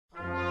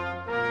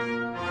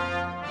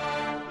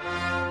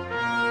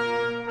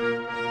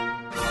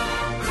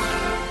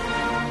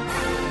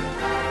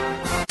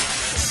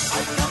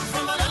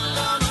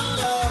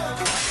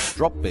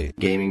Drop Bear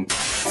Gaming.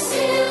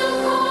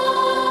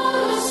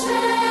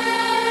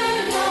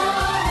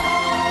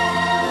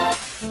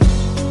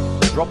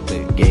 Drop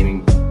Bear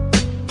Gaming.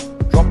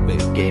 Drop Bear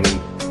Gaming.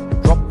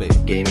 Drop Bear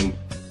Gaming.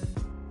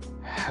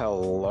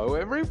 Hello,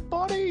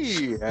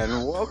 everybody,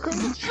 and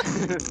welcome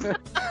to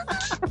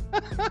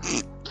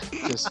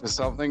just for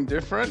something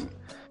different,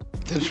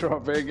 the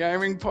Drop Bear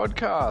Gaming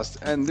podcast,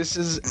 and this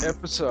is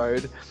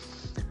episode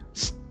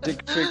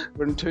Stick Figure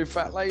and Two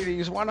Fat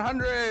Ladies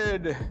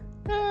 100.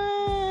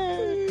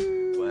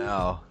 Yay!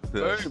 Wow.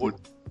 Boom.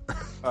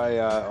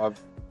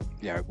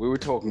 We were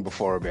talking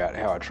before about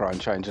how I try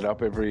and change it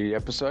up every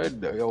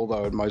episode,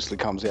 although it mostly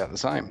comes out the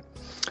same.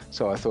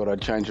 So I thought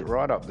I'd change it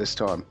right up this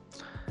time.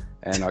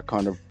 And I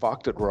kind of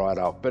fucked it right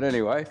up. But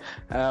anyway,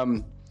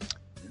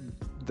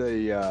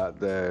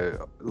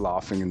 the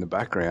laughing in the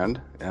background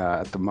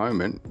at the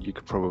moment, you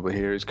could probably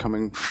hear, is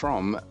coming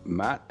from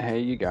Matt. How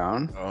you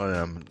going? I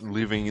am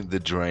living the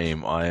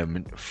dream. I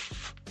am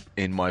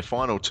in my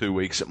final 2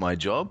 weeks at my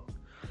job.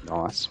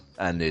 Nice.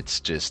 And it's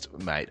just,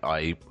 mate,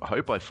 I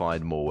hope I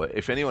find more.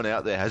 If anyone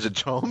out there has a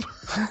job,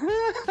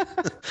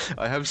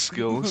 I have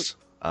skills.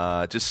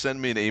 Just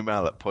send me an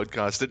email at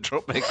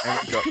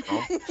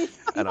podcast@dropbeargaming.com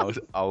and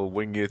I'll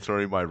wing you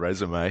through my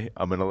resume.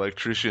 I'm an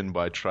electrician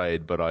by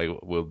trade, but I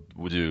will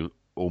do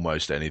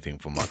almost anything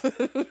for money.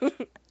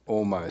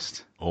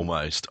 Almost.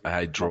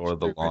 I draw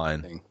the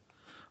line.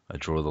 I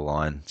draw the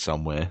line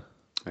somewhere.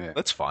 Yeah.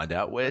 Let's find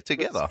out where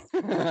together.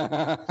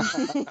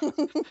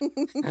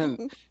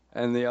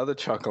 and the other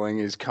chuckling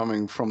is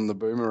coming from the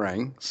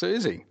boomerang,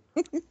 Susie.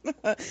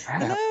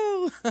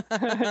 Hello.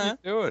 How you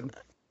doing?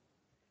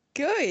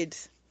 Good.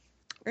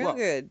 Real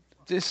good.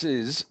 This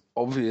is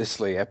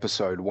obviously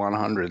episode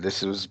 100. This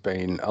has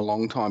been a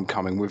long time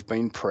coming. We've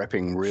been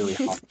prepping really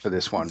hard for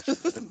this one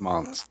for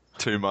months.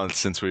 2 months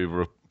since we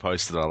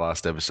posted our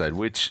last episode,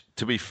 which,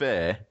 to be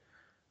fair,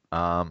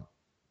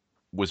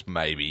 was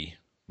maybe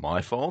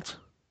my fault.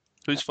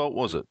 Whose fault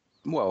was it?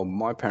 Well,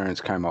 my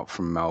parents came up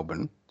from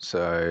Melbourne,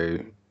 so,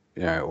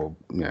 my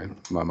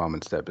mum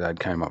and stepdad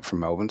came up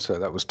from Melbourne, so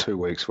that was 2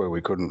 weeks where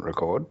we couldn't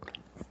record.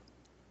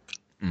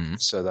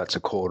 So that's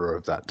a quarter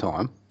of that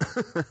time.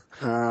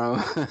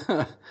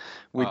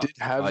 We did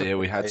have... Oh, yeah,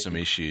 we had some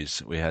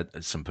issues. We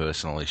had some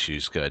personal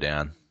issues go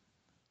down.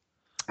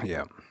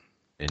 Yeah.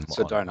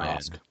 So don't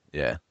ask.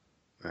 Yeah.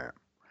 Yeah.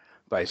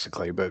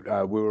 Basically, but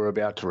we were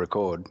about to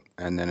record,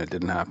 and then it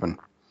didn't happen.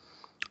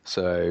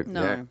 So,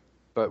 no. Yeah.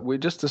 But we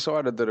just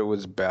decided that it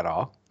was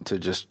better to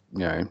just,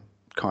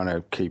 kind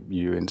of keep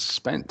you in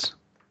suspense,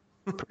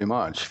 pretty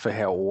much, for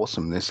how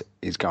awesome this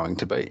is going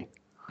to be.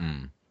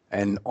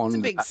 And on it's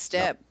a big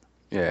step.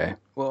 Yeah.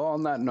 Well,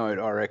 on that note,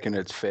 I reckon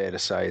it's fair to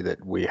say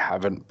that we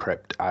haven't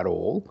prepped at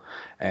all,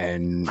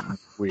 and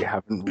we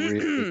haven't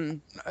really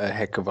a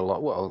heck of a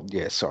lot. Well,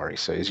 yeah, sorry,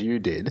 Suze, you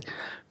did,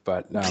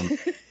 but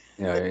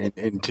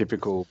in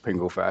typical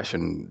Pingle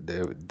fashion,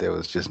 there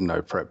was just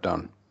no prep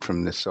done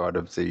from this side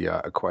of the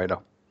equator.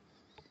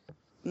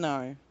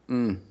 No.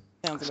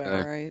 Sounds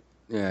about right.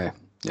 Yeah.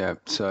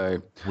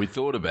 So we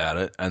thought about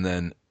it, and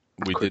then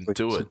we didn't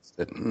do it.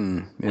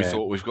 We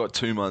thought we've got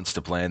 2 months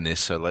to plan this,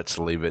 so let's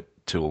leave it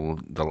till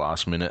the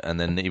last minute, and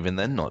then even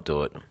then not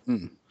do it.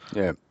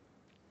 Yeah,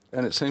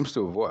 and it seems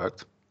to have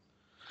worked.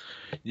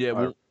 Yeah,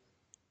 well,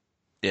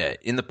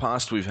 in the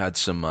past we've had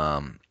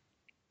some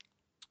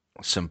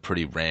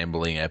pretty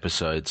rambling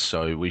episodes,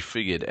 so we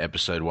figured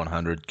episode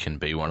 100 can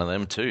be one of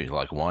them too.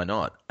 Like, why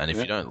not? And if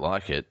you don't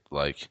like it,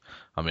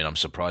 I'm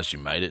surprised you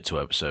made it to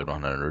episode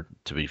 100,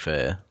 to be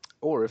fair.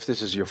 Or if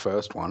this is your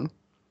first one,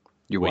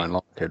 you won't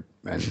like it,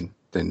 and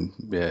then,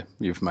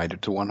 you've made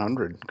it to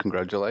 100.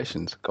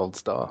 Congratulations, gold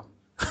star.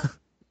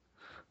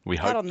 We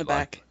hope Pat on the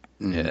back.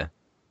 Yeah.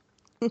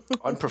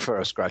 I'd prefer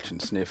a scratch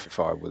and sniff if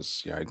I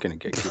was, going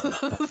to get killed.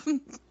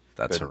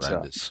 That's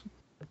horrendous.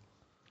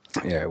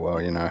 Yeah, well,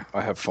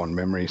 I have fond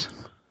memories.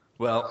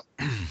 Well,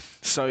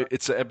 so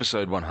it's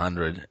episode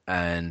 100,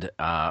 and,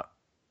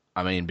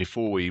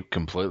 before we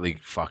completely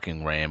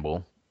fucking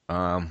ramble,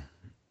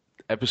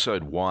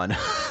 episode 1,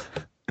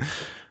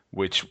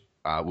 which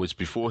was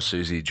before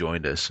Susie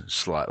joined us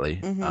slightly,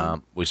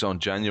 was on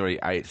January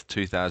 8th,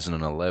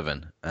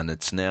 2011, and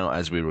it's now,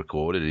 as we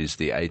record, it is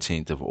the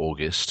 18th of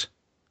August,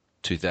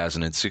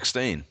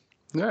 2016.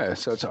 Yeah,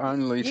 so it's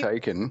only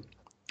taken,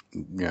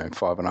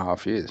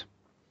 5.5 years.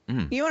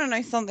 You want to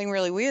know something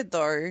really weird,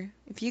 though?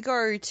 If you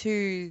go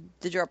to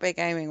the Drop Bear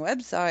Gaming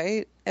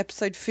website,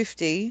 episode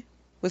 50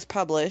 was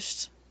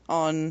published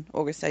on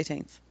August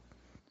 18th.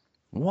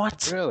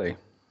 What? Really?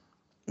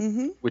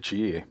 Which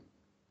year?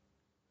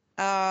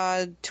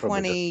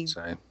 20...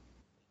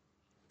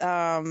 no,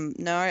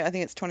 I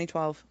think it's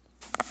 2012.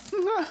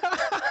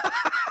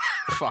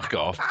 Fuck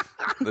off.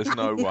 There's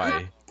no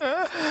way.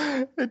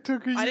 It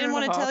took a year I didn't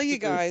want to tell you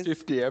guys.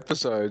 50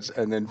 episodes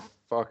and then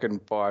fucking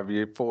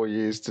 4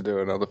 years to do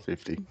another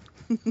 50.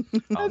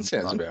 That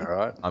sounds about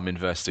right. I'm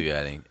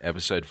investigating.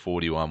 Episode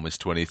 41 was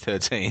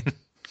 2013.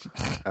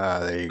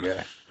 There you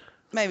go.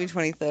 Maybe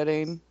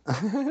 2013.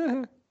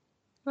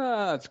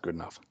 That's good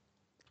enough.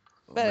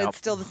 But it's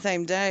still the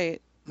same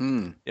date.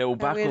 Yeah, well,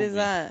 How weird is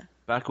that?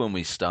 back when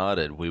we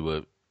started, we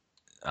were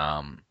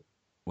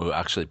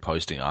actually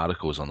posting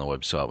articles on the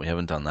website. We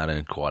haven't done that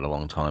in quite a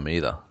long time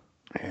either,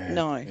 Yeah,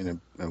 No. in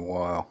a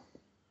while.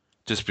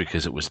 just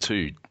because it was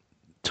too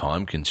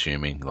time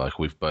consuming. Like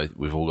we've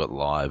all got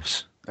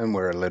lives. And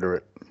we're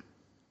illiterate.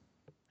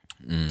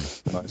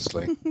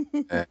 Mostly.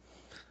 Yeah.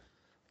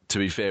 To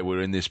be fair,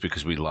 we're in this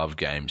because we love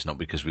games, not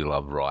because we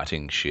love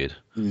writing shit.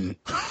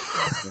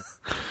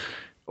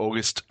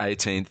 August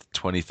 18th,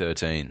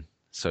 2013.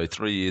 So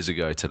 3 years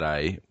ago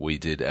today, we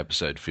did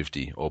episode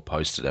 50, or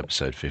posted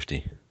episode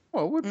 50.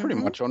 Well, we're pretty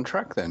much on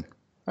track then.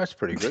 That's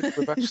pretty good.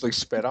 We've actually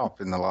sped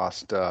up in the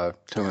last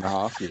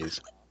 2.5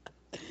 years.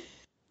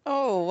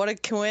 Oh, what a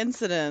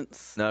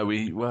coincidence. No,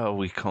 we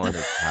kind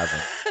of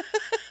haven't.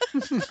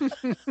 Because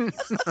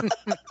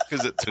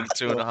it took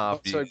 2.5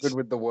 Not so years. good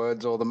with the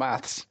words or the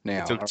maths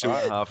now. It took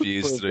all 2.5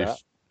 years Prove to do.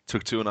 that.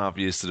 Took 2.5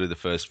 years to do the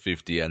first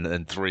 50, and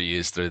then 3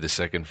 years to do the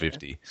second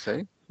 50.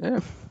 See? Yeah,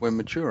 we're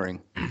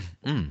maturing.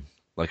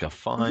 Like a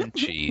fine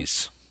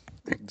cheese.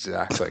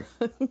 Exactly.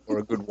 Or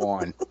a good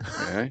wine.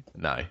 You know?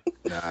 No,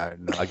 No,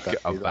 not that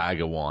a either.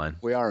 bag of wine.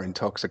 We are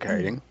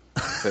intoxicating,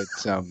 but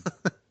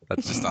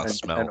That's just our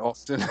smell. and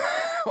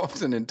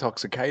often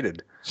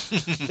intoxicated.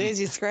 There's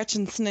your scratch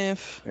and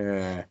sniff.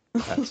 Yeah,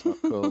 that's not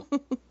cool.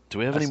 Do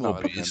we have any That's more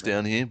not what I beers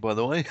remember. down here, by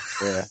the way?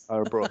 Yeah,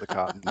 I brought the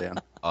carton down.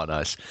 Oh,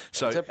 nice.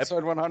 So It's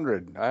episode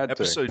 100. I had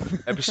episode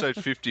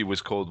 50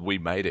 was called "We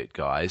Made It,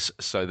 Guys."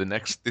 So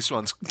this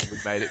one's "We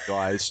Made It,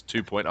 Guys"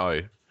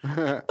 2.0.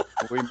 to.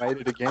 We made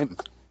it again.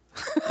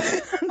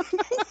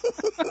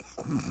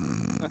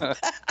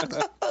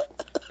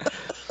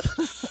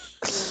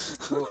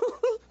 Well,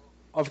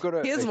 I've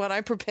got Here's one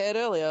I prepared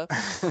earlier.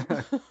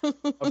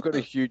 I've got a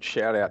huge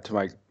shout out to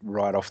make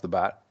right off the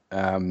bat.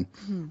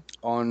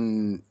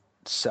 On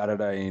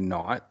Saturday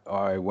night,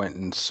 I went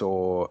and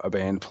saw a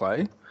band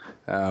play,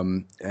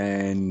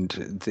 and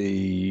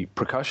the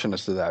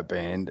percussionist of that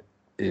band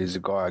is a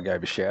guy I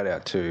gave a shout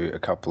out to a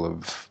couple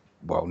of,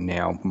 well,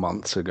 now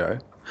months ago,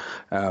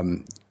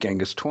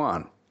 Genghis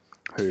Twan,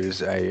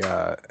 who's an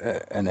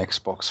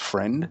Xbox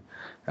friend.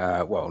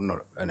 Well,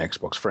 not an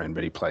Xbox friend,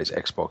 but he plays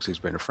Xbox. He's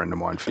been a friend of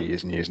mine for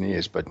years and years and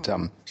years. But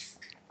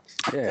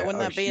yeah, Wouldn't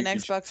that a be an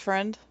huge- Xbox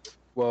friend?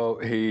 Well,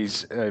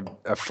 he's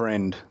a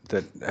friend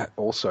that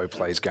also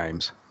plays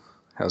games.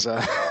 How's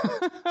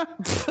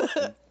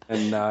that?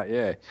 And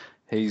yeah,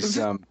 he's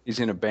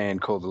in a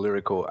band called The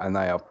Lyrical, and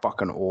they are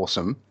fucking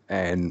awesome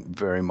and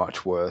very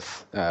much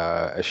worth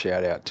a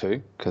shout out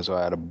to, because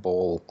I had a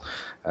ball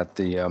at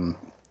the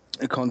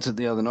concert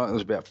the other night. There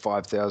was about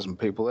 5,000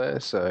 people there,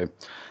 so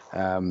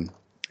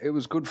it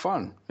was good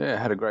fun. Yeah,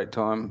 had a great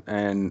time,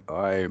 and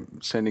I'm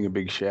sending a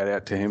big shout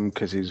out to him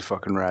because he's a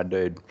fucking rad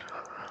dude.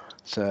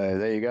 So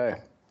there you go.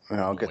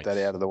 And I'll get that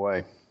out of the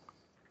way.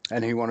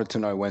 And he wanted to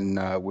know when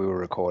we were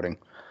recording,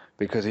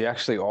 because he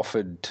actually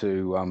offered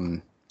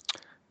to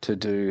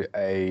do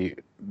a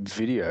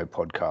video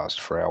podcast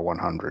for our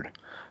 100.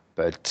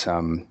 But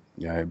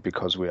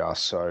because we are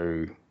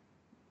so,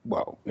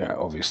 well,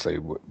 obviously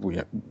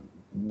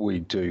we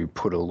do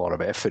put a lot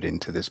of effort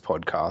into this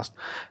podcast.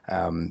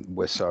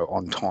 We're so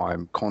on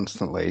time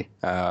constantly.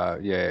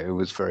 It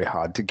was very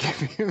hard to give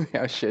him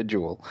our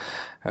schedule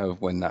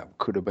of when that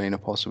could have been a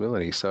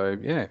possibility. So,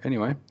 yeah,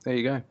 anyway, there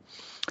you go.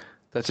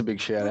 That's a big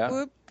shout out.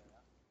 Whoop.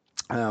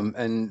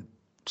 And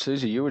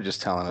Susie, you were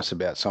just telling us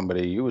about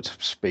somebody you were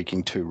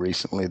speaking to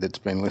recently that's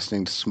been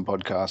listening to some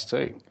podcasts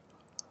too.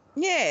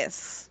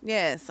 Yes.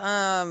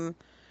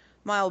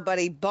 My old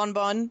buddy Bon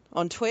Bon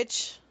on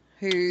Twitch,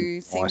 who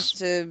seems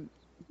to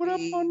What up,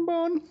 be Bon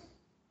Bon?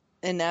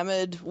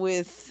 enamored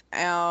with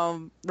our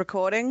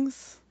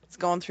recordings. It's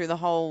gone through the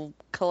whole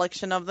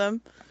collection of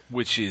them.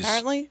 Which is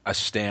Apparently.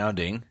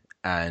 astounding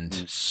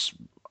and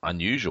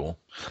unusual.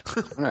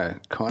 No,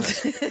 kind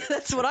of.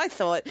 That's what I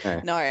thought.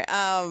 Yeah.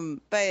 No,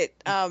 but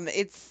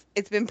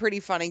it's been pretty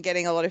funny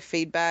getting a lot of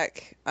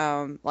feedback,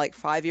 like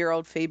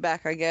 5-year-old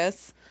feedback, I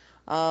guess,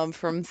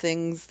 from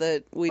things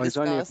that we Oh, he's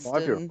only a discussed.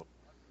 5-year-old.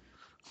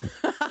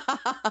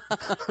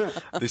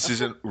 This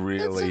isn't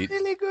really.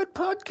 really good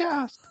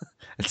podcast.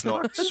 It's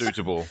not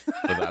suitable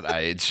for that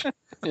age.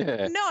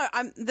 Yeah. No,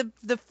 I'm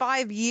the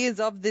 5 years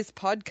of this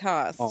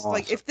podcast. Oh,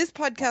 like, so- if this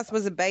podcast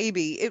was a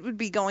baby, it would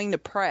be going to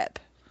prep.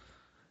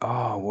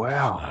 Oh,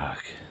 wow.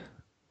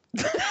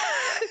 Fuck.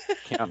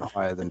 Count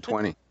higher than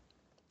 20.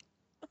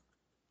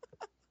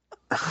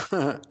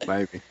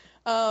 Maybe.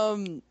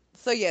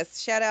 So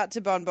yes, shout out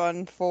to Bon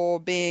Bon for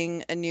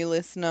being a new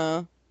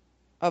listener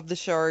of the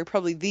show,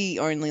 probably the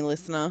only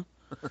listener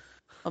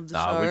of the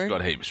Nah, show. we've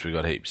got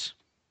heaps.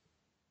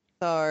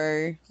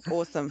 So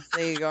awesome.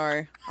 There you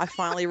go. I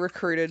finally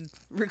recruited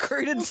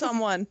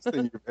someone.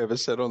 Thing you've ever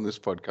said on this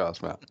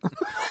podcast, Matt.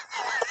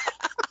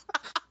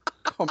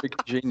 Comic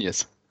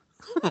genius.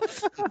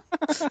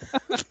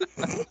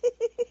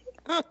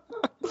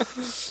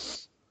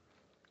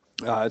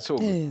 It's all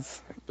good.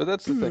 Yes. But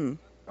that's the thing.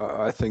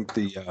 I think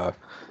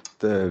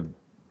the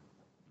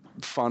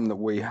fun that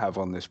we have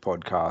on this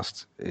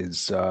podcast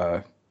is,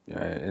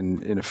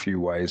 in a few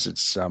ways,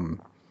 it's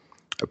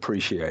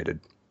appreciated.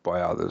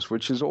 by others,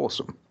 which is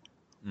awesome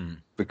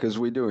because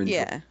we do enjoy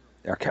Yeah.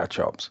 our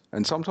catch-ups.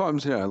 And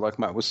sometimes, like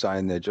Matt was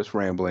saying, they're just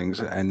ramblings,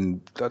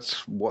 and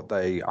that's what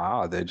they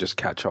are. They're just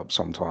catch-ups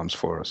sometimes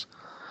for us.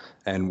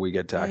 And we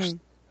get to actually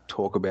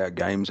talk about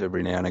games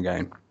every now and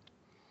again.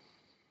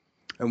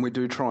 And we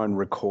do try and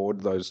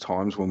record those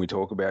times when we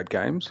talk about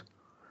games.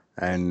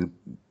 And,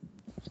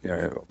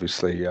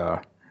 obviously,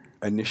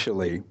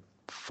 initially,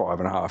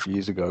 5.5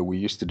 years ago, we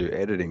used to do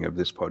editing of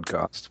this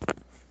podcast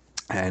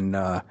and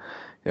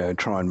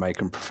try and make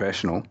them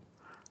professional.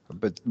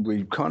 But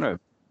we kind of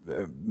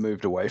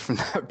moved away from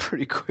that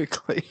pretty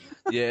quickly.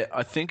 Yeah,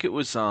 I think it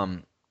was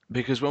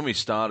because when we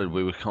started,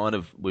 we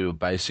were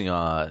basing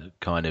our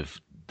kind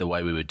of the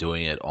way we were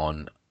doing it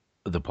on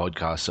the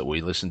podcasts that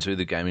we listened to,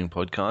 the gaming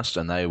podcast,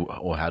 and they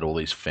all had all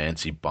these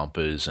fancy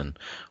bumpers and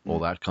all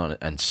that kind of,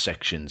 and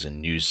sections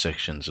and news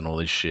sections and all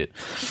this shit.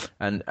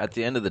 And at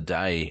the end of the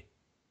day,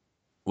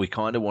 we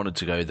kind of wanted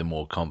to go the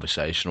more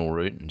conversational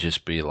route and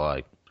just be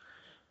like,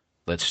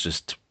 let's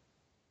just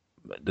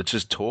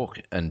talk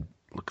and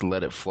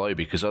let it flow,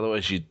 because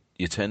otherwise you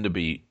tend to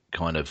be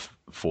kind of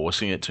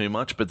forcing it too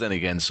much. But then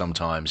again,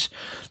 sometimes,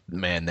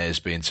 man, there's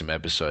been some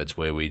episodes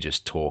where we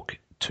just talk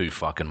too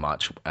fucking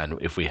much,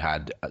 and if we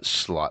had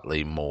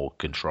slightly more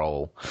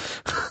control,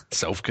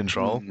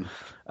 self-control,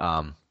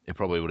 it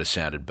probably would have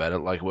sounded better.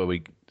 Like where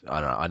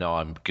I know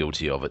I'm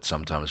guilty of it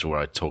sometimes, where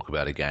I talk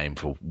about a game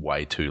for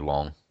way too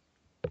long,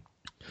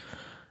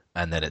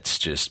 and then it's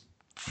just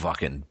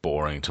fucking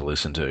boring to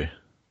listen to.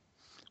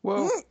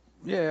 Well,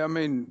 yeah, I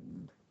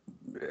mean,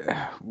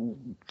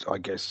 I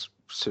guess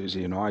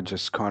Susie and I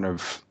just kind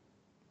of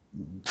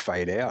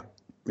fade out,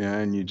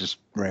 and you just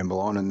ramble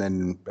on, and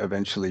then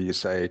eventually you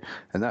say,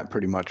 and that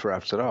pretty much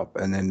wraps it up,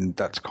 and then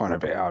that's kind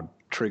of our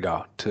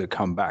trigger to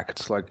come back.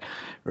 It's like,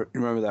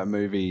 remember that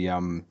movie,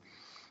 what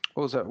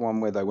was that one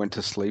where they went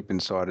to sleep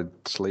inside a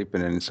sleep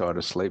and inside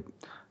a sleep,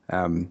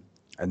 and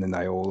then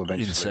they all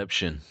eventually...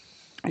 Inception.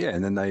 Yeah,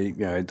 and then they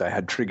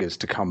had triggers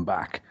to come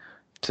back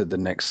to the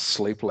next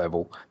sleep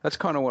level. That's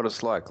kind of what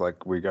it's like.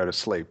 Like we go to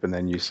sleep and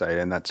then you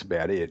say, and that's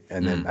about it.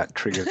 And then that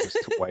triggers us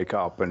to wake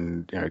up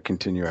and,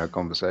 continue our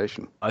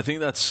conversation. I think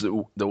that's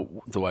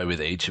the way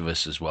with each of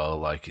us as well.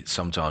 Like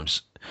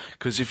sometimes,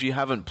 because if you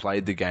haven't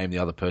played the game the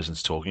other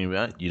person's talking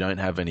about, you don't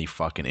have any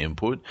fucking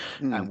input.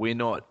 And we're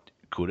not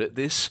good at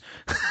this.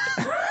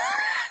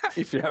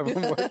 If you haven't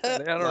worked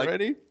it out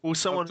already. Well,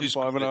 someone who's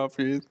 5.5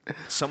 years.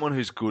 Someone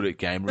who's good at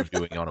game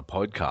reviewing on a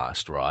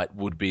podcast, right,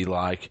 would be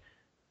like,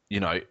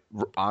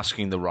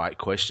 asking the right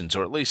questions,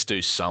 or at least do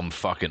some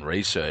fucking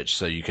research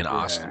so you can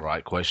ask the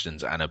right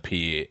questions and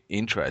appear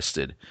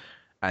interested.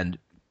 And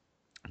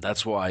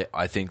that's why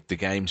I think the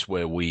games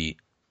where we,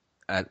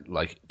 at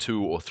like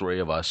 2 or 3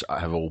 of us,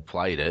 have all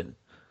played it.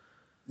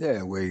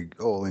 Yeah, we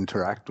all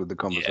interact with the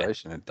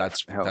conversation. Yeah,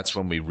 that's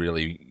when we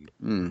really,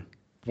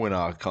 when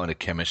our kind of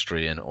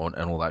chemistry and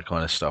all that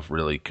kind of stuff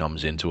really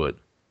comes into it.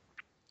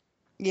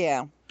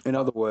 Yeah. In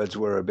other words,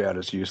 we're about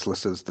as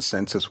useless as the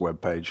census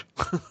webpage.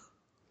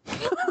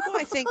 Well,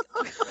 I think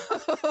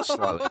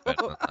Slightly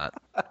better than that.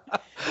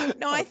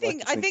 no, I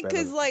think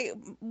because like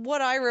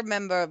what I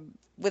remember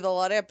with a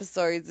lot of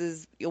episodes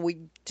is we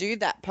do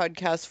that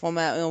podcast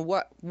format. And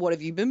what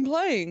have you been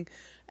playing?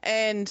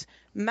 And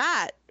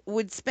Matt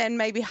would spend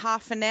maybe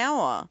half an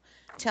hour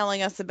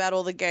telling us about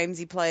all the games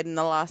he played in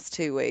the last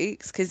 2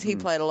 weeks, because he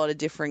played a lot of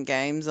different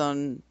games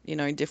on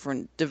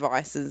different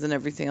devices and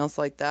everything else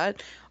like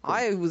that.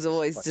 I was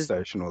always just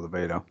PlayStation or the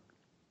Vita.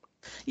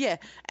 Yeah,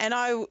 and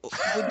I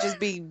would just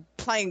be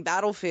playing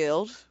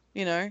Battlefield,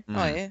 oh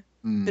yeah,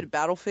 bit of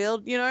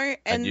Battlefield,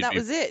 and that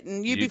was it.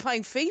 And you'd be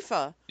playing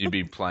FIFA. You'd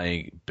be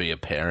playing Be a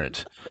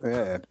Parent.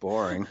 Yeah,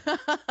 boring.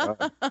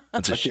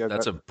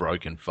 That's a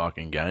broken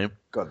fucking game.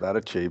 Got that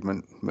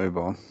achievement. Move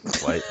on.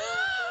 Wait.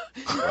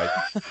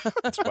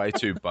 It's way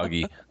too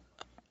buggy.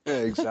 Yeah,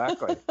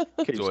 exactly.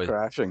 Keeps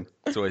crashing.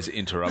 It's always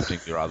interrupting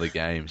your other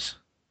games.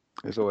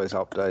 There's always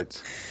updates.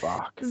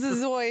 Fuck. This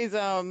is always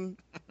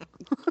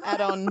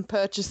add-on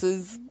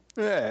purchases.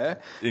 Yeah.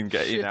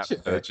 In-app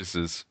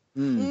purchases.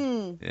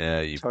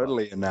 Yeah, you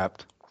Totally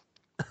inapt.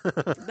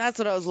 That's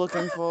what I was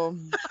looking for.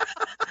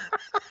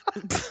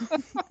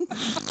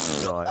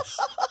 Nice.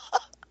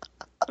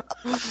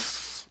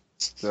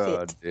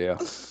 Oh dear.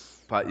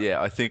 But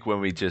yeah, I think when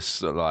we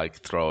just like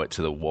throw it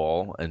to the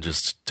wall and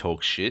just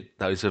talk shit,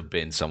 those have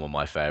been some of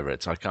my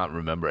favorites. I can't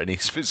remember any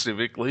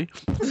specifically,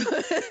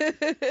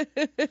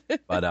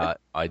 but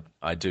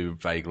I do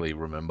vaguely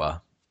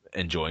remember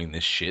enjoying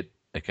this shit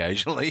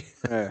occasionally.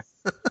 Yeah.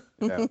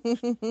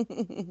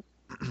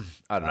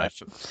 I don't know.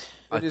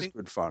 It is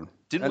good fun.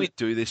 Didn't we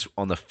do this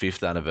on the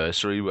 5th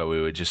anniversary where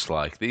we were just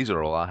like, these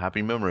are all our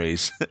happy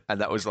memories? And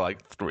that was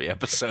like 3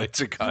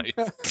 episodes ago.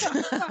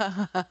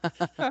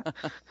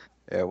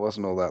 Yeah, it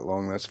wasn't all that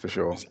long, that's for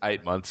sure. It was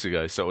 8 months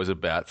ago, so it was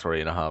about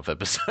 3.5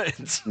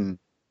 episodes.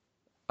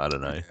 I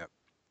don't know. Yeah.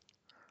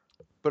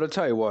 But I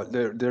tell you what,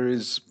 there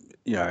is,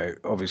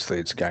 obviously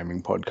it's a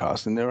gaming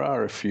podcast, and there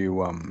are a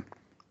few,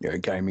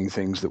 gaming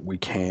things that we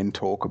can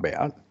talk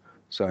about.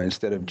 So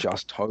instead of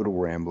just total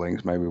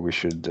ramblings, maybe we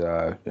should,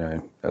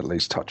 at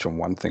least touch on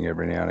one thing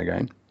every now and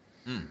again.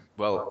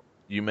 Well,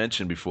 you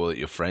mentioned before that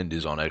your friend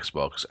is on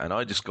Xbox, and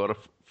I just got a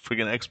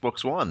friggin'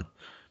 Xbox One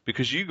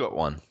because you got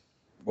one.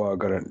 Well, I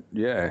got an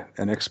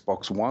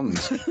Xbox One.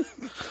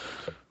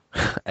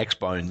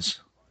 Xbones.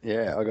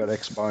 Yeah, I got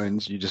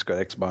Xbones. You just got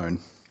Xbone.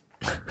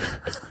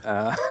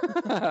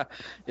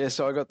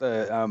 So I got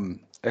the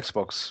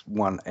Xbox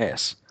One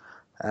S.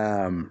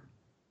 Fancy.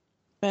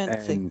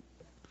 And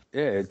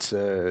yeah, it's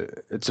a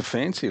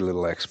fancy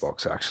little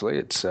Xbox actually.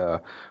 It's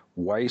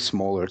way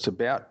smaller. It's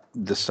about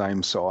the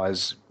same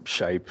size,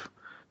 shape,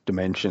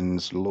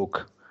 dimensions,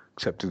 look,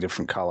 except a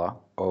different color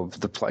of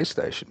the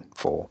PlayStation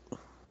 4,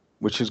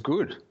 which is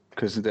good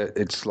because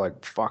it's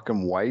like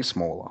fucking way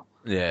smaller.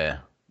 Yeah,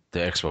 the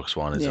Xbox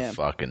One is a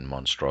fucking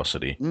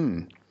monstrosity.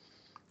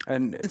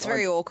 And It's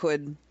very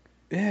awkward.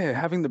 Yeah,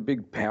 having the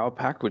big power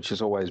pack, which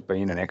has always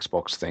been an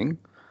Xbox thing,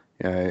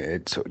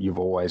 you've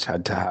always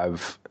had to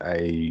have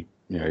a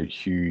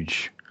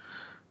huge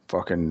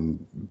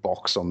fucking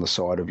box on the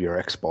side of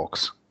your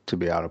Xbox to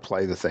be able to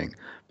play the thing.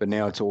 But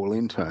now it's all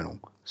internal,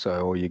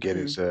 so all you get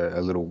is a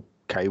little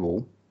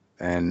cable,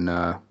 and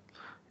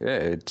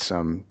it's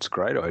a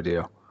great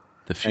idea.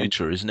 The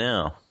future is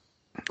now.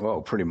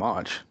 Well, pretty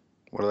much.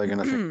 What are they going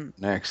to think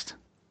next?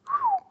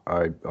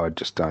 I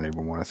just don't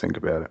even want to think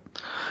about it.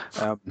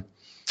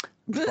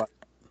 But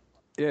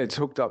yeah, it's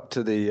hooked up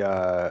to the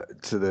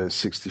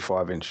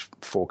 65-inch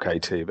 4K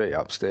TV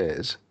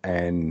upstairs,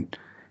 and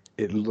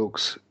it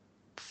looks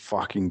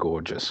fucking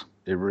gorgeous.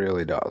 It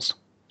really does.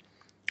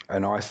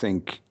 And I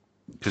think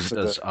because it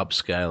does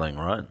upscaling,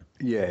 right?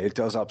 Yeah, it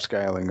does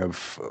upscaling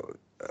of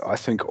I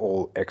think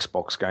all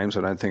Xbox games.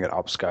 I don't think it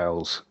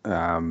upscales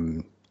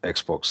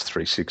Xbox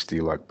 360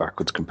 like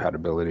backwards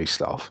compatibility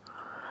stuff.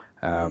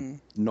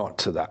 Not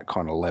to that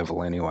kind of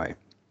level anyway.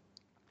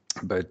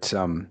 But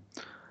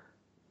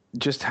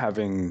just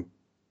having,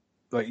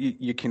 like,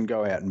 you can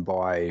go out and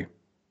buy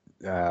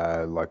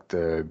like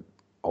the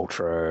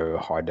ultra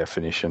high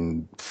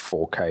definition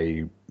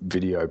 4K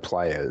video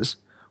players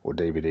or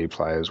DVD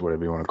players,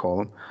 whatever you want to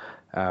call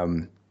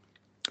them.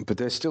 But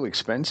they're still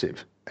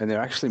expensive, and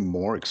they're actually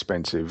more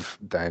expensive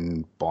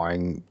than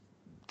buying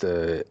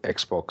the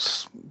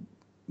Xbox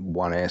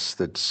One S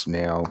that's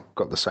now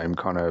got the same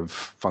kind of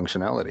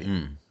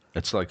functionality.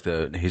 It's like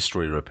the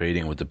history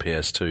repeating with the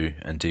PS2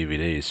 and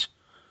DVDs.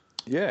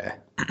 Yeah.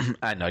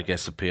 And I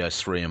guess the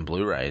PS3 and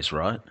Blu-rays,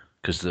 right?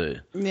 Because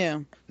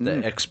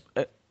Xbox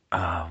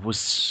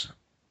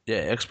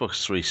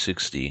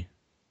 360.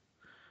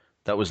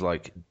 That was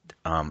like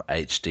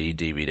HD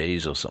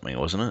DVDs or something,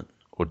 wasn't it?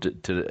 Or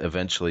did it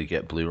eventually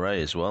get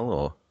Blu-ray as well?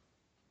 Or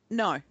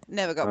No,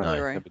 never got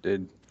Blu-ray. Never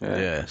did.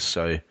 yeah,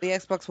 so The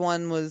Xbox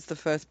One was the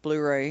first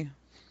Blu-ray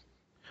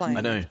playing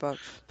I know. Xbox.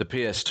 the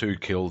PS2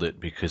 killed it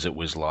because it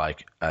was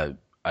like a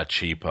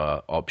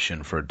cheaper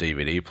option for a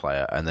DVD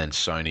player, and then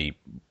Sony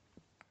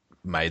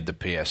made the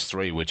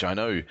PS3, which I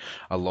know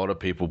a lot of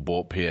people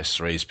bought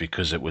PS3s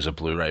because it was a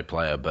Blu-ray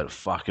player, but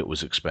fuck, it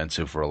was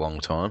expensive for a long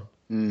time.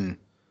 And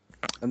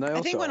they also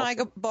I think when I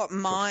offer bought for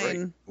free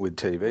mine, with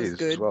TVs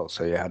good. as well,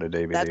 so you had a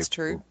DVD. That's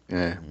true.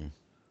 Yeah.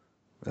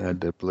 They had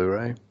the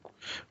Blu-ray.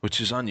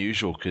 Which is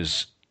unusual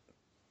because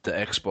the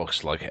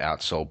Xbox like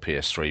outsold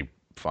PS3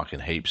 fucking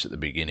heaps at the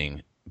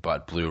beginning,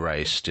 but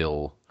Blu-ray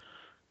still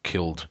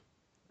killed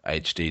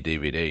HD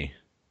DVD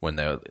when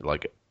they're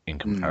like in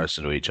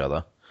comparison to each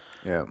other,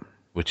 Yeah.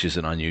 which is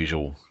an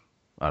unusual,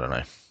 I don't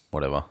know,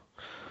 whatever.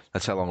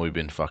 That's how long we've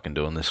been fucking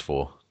doing this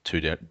for,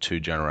 two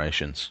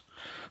generations.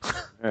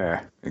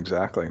 Yeah,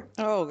 exactly.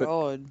 oh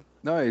god,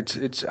 No,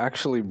 it's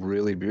actually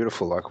really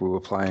beautiful. Like we were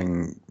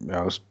playing,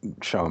 I was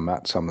showing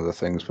Matt some of the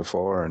things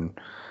before and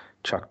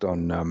chucked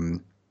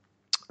on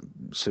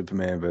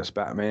Superman vs.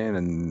 Batman,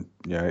 and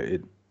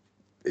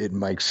it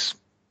makes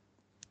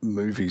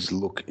movies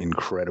look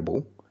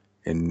incredible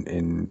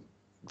in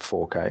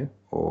 4K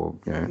or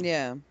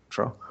yeah.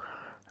 Ultra.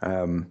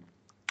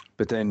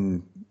 But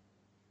then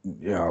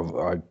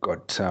I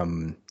got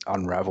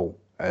Unravel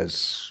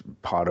as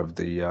part of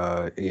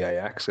the EA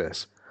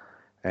Access,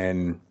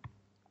 and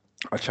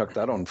I chucked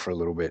that on for a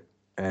little bit,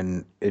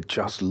 and it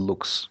just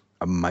looks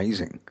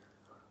amazing.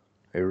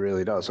 It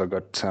really does. I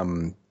got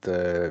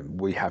the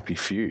We Happy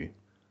Few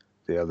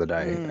the other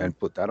day and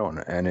put that on,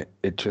 and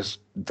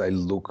they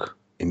look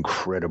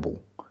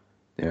incredible.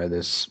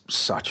 There's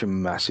such a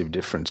massive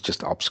difference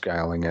just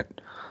upscaling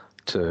it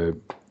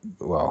to,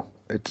 well,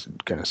 it's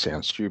going to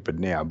sound stupid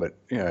now, but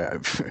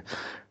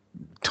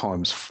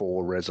times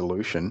 4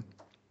 resolution,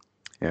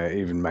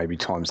 even maybe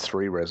times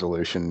 3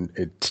 resolution,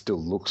 it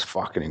still looks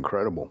fucking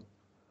incredible.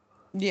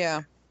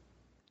 Yeah.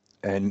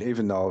 And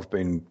even though I've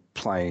been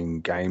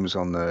playing games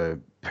on the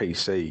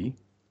PC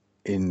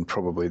in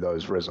probably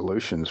those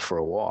resolutions for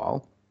a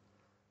while,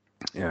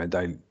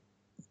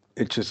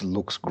 it just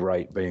looks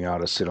great being able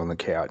to sit on the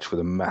couch with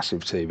a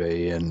massive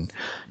TV and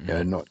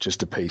not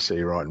just a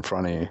PC right in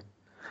front of you.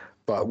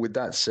 But with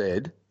that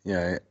said,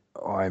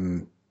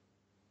 I'm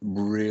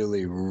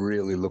really,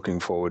 really looking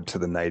forward to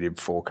the native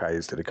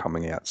 4Ks that are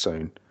coming out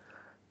soon.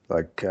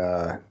 Like,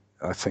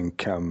 I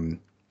think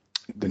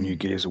the new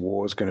Gears of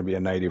War is going to be a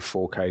native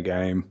 4K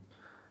game.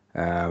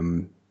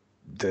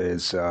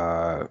 There's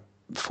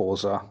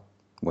Forza,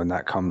 when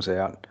that comes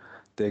out.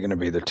 They're going to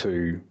be the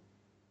two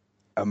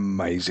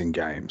amazing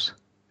games,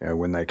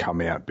 when they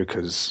come out,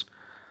 because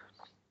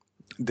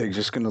they're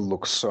just going to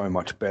look so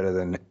much better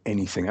than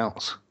anything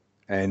else.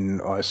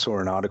 And I saw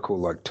an article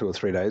like 2 or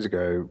 3 days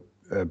ago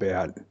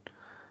about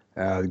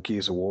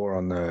Gears of War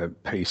on the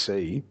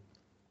PC,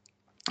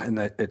 and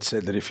that it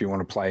said that if you want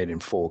to play it in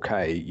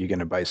 4K, you're going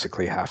to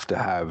basically have to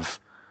have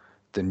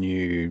the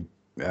new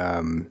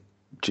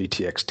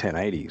GTX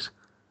 1080s.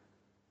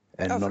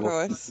 And Of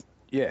course.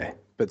 Yeah,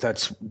 but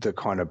that's the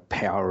kind of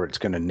power it's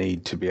going to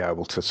need to be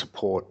able to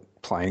support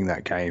playing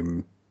that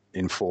game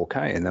in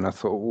 4K. And then I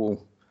thought,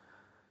 well,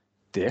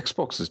 the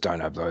Xboxes don't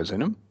have those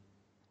in them.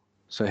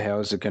 So how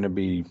is it going to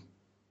be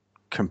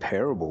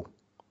comparable,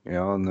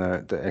 on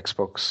the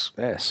Xbox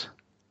S?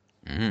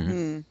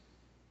 Mm-hmm.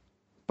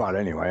 But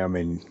anyway, I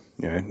mean,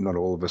 not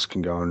all of us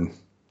can go and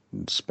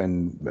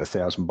spend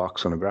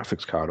 $1,000 on a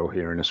graphics card, or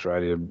here in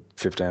Australia,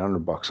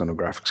 $1,500 on a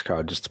graphics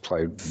card just to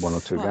play one or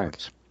two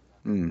games.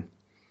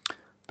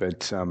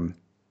 But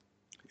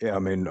yeah, I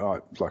mean,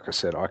 like I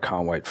said, I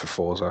can't wait for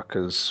Forza,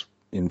 because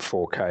in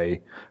 4K,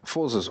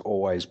 Forza's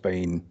always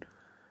been,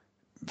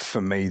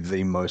 for me,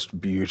 the most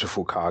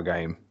beautiful car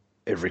game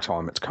every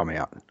time it's come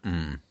out.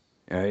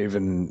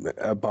 Even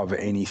above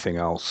anything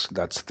else,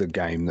 that's the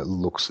game that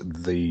looks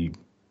the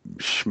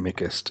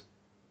schmickest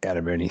out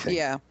of anything.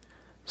 Yeah.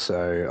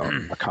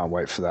 So I can't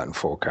wait for that in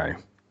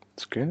 4K.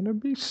 It's going to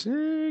be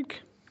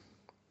sick.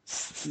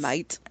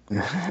 Mate.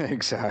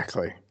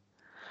 Exactly.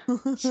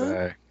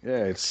 So,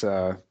 yeah, it's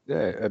a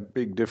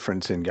big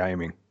difference in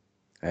gaming.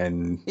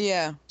 And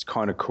Yeah. it's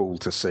kind of cool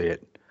to see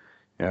it.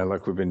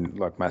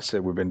 Like Matt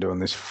said, we've been doing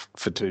this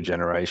for 2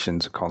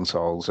 generations of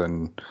consoles,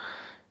 and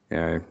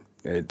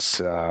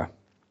it's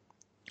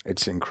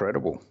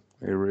incredible.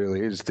 It really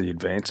is, the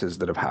advances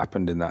that have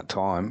happened in that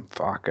time.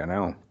 Fucking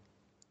hell.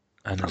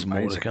 And there's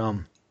more to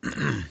come.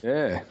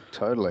 Yeah,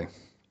 totally.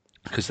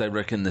 Because they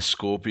reckon the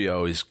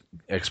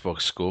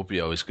Xbox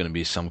Scorpio is going to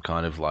be some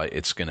kind of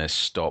it's going to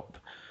stop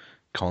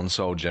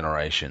console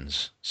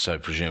generations. So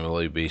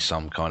presumably be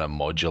some kind of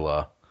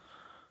modular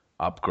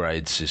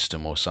upgrade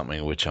system or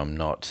something, which I'm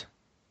not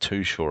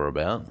too sure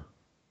about.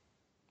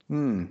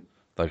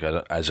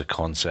 As a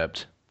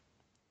concept.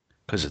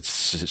 Because That's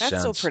sounds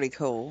still pretty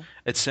cool.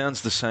 It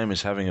sounds the same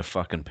as having a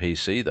fucking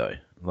PC, though.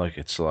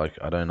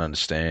 I don't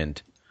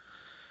understand.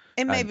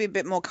 It may be a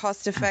bit more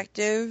cost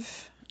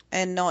effective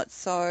and not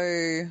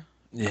so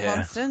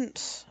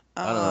constant.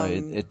 I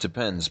don't know. It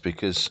depends,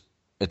 because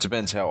it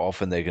depends how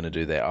often they're going to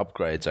do their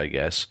upgrades, I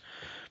guess.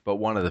 But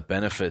one of the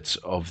benefits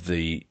of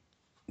the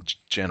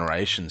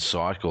generation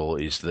cycle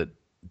is that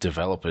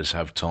developers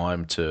have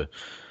time to,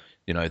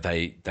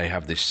 they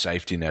have this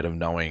safety net of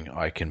knowing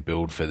I can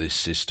build for this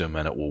system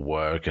and it will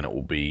work, and it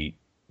will be,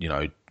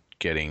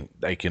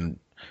 they can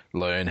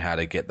learn how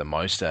to get the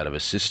most out of a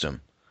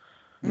system.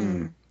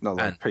 Not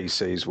like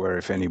PCs, where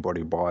if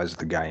anybody buys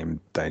the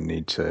game, they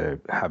need to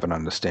have an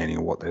understanding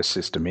of what their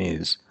system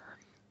is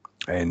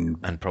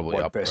and probably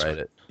upgrade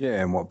it.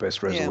 Yeah, and what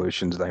best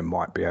resolutions they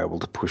might be able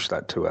to push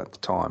that to at the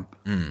time.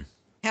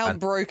 How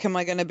broke am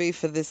I going to be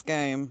for this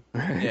game?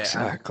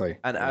 Exactly.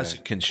 And as a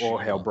consumer,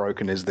 or how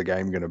broken is the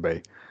game going to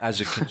be?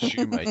 As a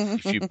consumer,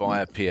 if you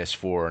buy a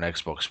PS4 or an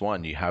Xbox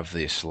One, you have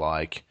this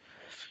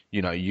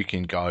you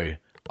can go,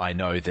 I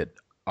know that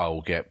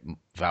I'll get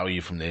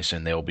value from this,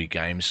 and there'll be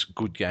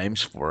good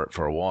games for it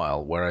for a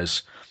while.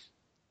 Whereas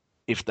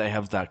if they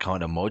have that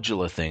kind of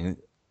modular thing,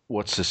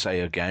 what's to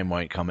say a game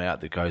won't come out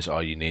that goes, oh,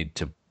 you need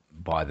to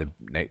buy a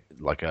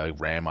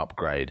RAM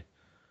upgrade,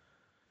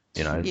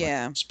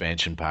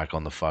 expansion pack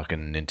on the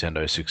fucking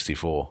Nintendo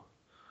 64.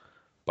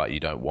 But you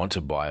don't want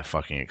to buy a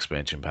fucking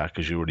expansion pack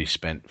because you already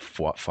spent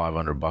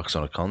 $500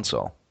 on a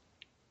console.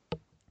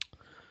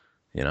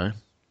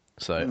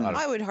 So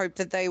I would hope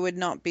that they would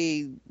not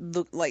be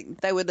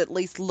they would at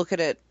least look at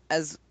it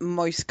as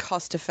most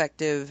cost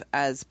effective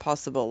as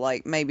possible.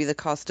 Like maybe the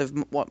cost of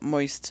what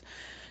most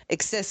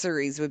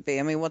accessories would be.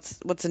 I mean,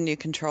 what's a new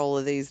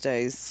controller these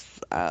days?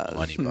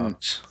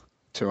 $20,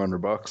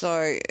 $200.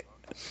 So,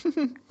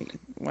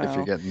 well, if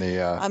you're getting the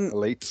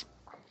elites.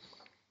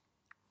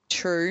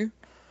 True.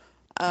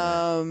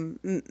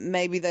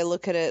 Maybe they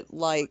look at it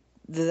like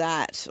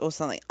that or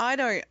something.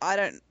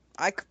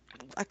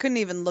 I couldn't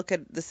even look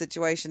at the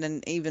situation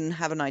and even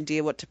have an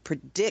idea what to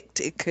predict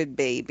it could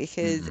be,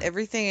 because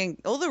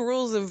everything, all the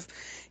rules of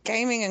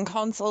gaming and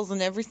consoles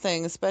and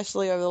everything,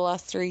 especially over the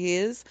last 3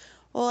 years,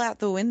 all out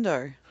the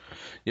window.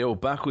 Yeah, well,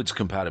 backwards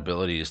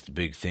compatibility is the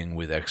big thing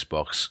with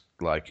Xbox.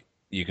 Like,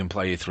 you can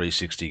play your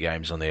 360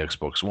 games on the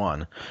Xbox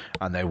One,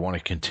 and they want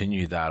to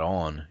continue that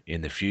on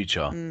in the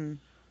future,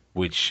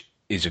 which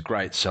is a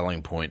great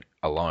selling point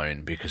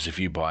alone, because if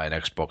you buy an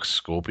Xbox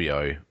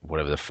Scorpio,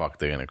 whatever the fuck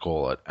they're going to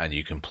call it, and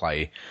you can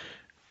play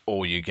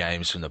all your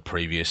games from the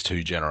previous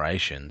 2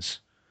 generations,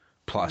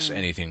 plus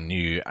anything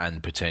new,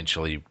 and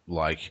potentially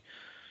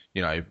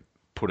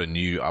put a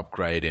new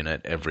upgrade in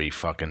it every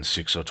fucking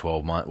 6 or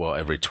 12 months, well,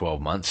 every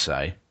 12 months,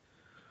 say,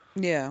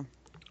 Yeah.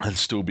 and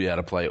still be able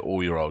to play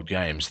all your old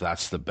games.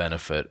 That's the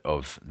benefit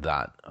of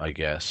that, I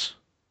guess.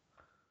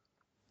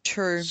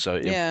 True. So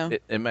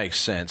it makes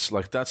sense.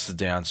 Like, that's the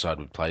downside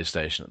with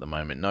PlayStation at the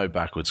moment. No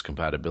backwards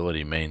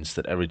compatibility means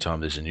that every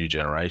time there's a new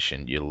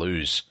generation, you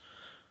lose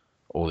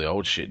all the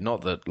old shit.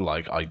 Not that,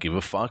 like, I give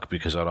a fuck,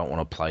 because I don't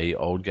want to play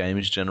old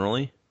games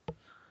generally,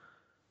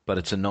 but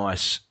it's a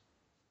nice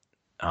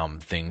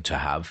thing to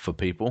have for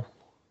people.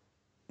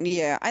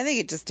 Yeah, I think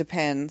it just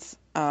depends.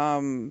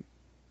 And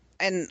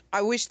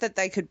I wish that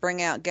they could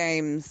bring out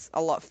games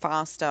a lot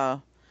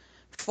faster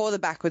for the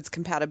backwards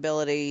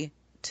compatibility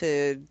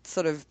to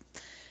sort of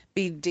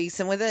be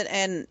decent with it.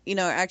 And, you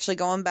know, actually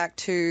going back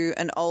to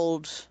an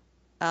old,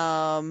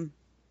 the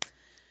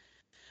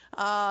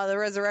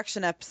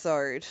Resurrection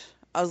episode,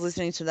 I was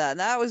listening to that. And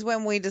that was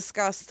when we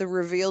discussed the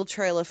reveal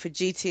trailer for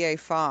GTA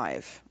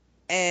 5.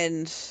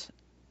 And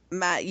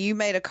Matt, you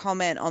made a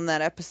comment on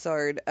that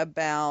episode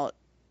about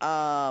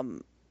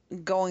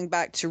going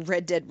back to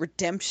Red Dead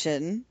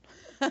Redemption.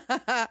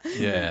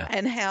 Yeah.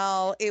 And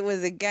how it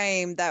was a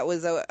game that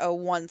was a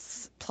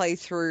once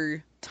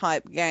playthrough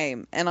type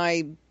game. And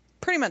I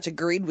pretty much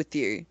agreed with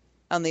you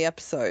on the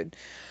episode.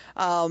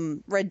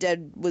 Red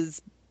Dead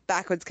was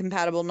backwards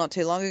compatible not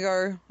too long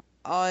ago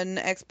on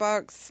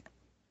Xbox.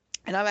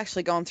 And I've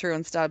actually gone through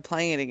and started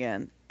playing it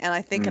again. And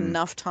I think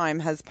enough time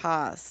has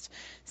passed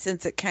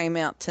since it came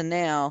out to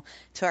now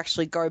to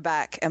actually go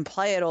back and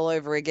play it all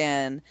over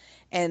again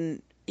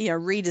and, you know,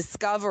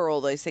 rediscover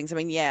all those things. I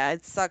mean, yeah,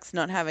 it sucks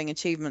not having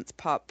achievements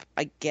pop,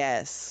 I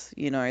guess.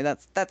 You know,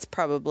 that's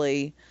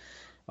probably...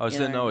 Oh, is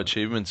there no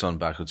achievements on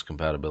backwards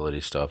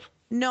compatibility stuff?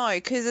 No,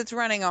 because it's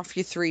running off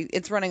a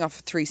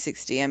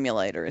 360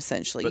 emulator,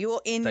 essentially. But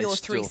You're in they your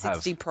still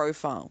 360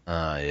 profile.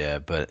 Yeah,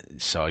 but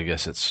so I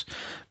guess it's...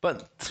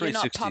 But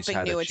 360's popping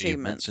had new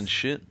achievements achievements. and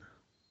shit.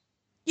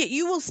 Yeah,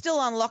 you will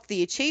still unlock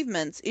the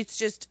achievements. It's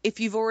just if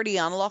you've already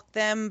unlocked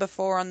them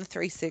before on the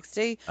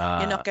 360,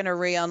 you're not going to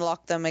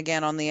re-unlock them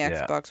again on the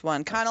Xbox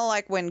One. Kind of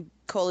like when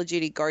Call of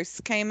Duty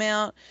Ghosts came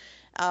out.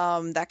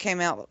 That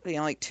came out, you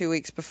know, like 2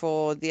 weeks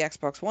before the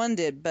Xbox One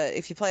did. But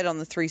if you played on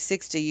the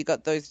 360, you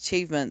got those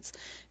achievements.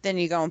 Then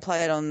you go and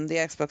play it on the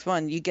Xbox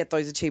One, you get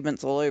those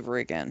achievements all over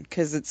again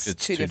because it's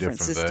two different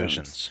systems.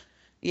 Versions.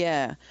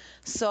 Yeah.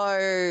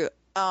 So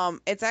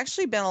it's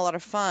actually been a lot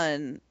of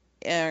fun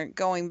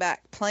going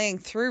back, playing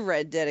through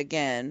Red Dead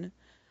again.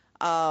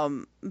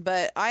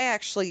 But I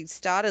actually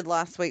started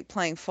last week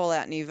playing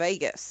Fallout New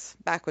Vegas,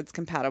 backwards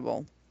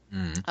compatible.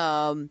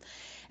 And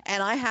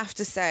I have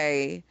to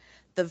say,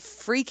 the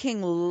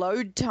freaking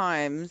load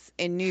times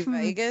in New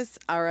Vegas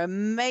are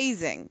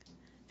amazing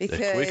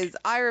because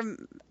I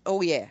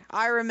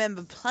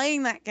remember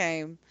playing that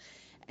game,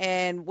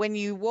 and when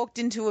you walked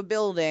into a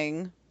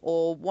building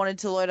or wanted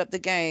to load up the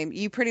game,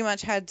 you pretty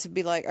much had to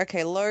be like,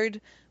 okay,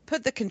 load,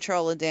 put the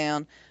controller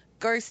down,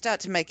 go start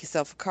to make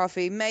yourself a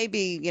coffee,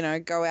 maybe, you know,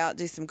 go out,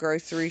 do some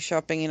grocery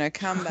shopping, you know,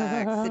 come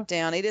back, sit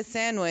down, eat a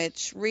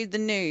sandwich, read the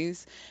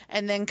news,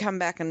 and then come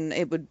back and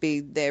it would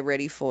be there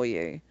ready for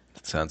you.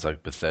 That sounds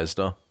like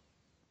Bethesda.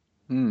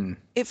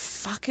 It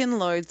fucking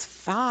loads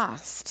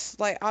fast.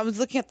 Like, I was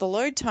looking at the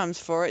load times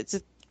for it. It's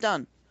just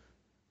done.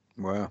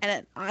 Wow.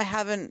 And I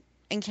haven't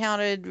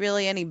encountered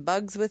really any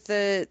bugs with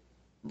it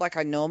like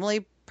I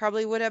normally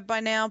probably would have by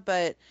now.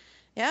 But,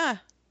 yeah.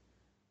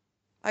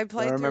 I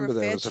played I remember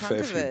through there was a fair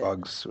chunk of few it.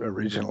 bugs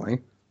originally.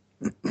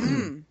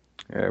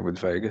 Yeah, with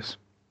Vegas.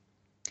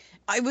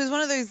 It was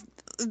one of those...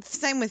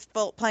 Same with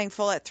playing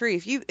Fallout 3.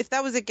 If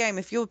that was a game,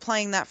 if you were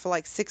playing that for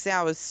like 6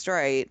 hours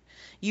straight,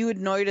 you would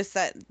notice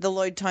that the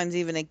load times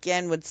even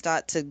again would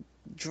start to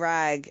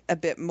drag a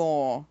bit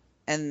more,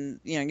 and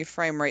you know your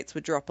frame rates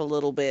would drop a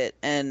little bit,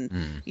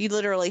 and you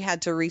literally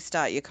had to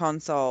restart your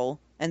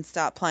console and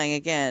start playing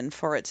again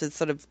for it to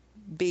sort of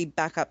be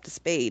back up to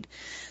speed.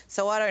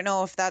 So I don't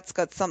know if that's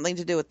got something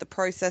to do with the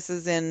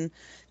processors in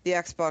the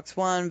Xbox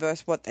One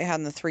versus what they had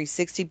in the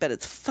 360, but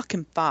it's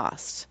fucking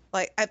fast.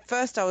 Like at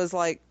first I was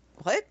like,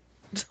 what?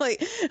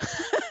 Like,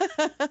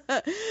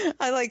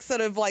 I like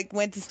sort of like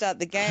went to start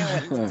the game,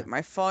 went to look at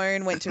my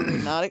phone, went to read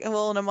an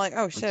article, and I'm like,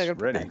 oh shit, I gotta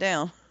put that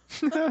down.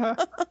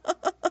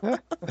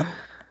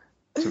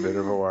 It's a bit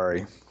of a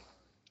worry.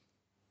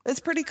 It's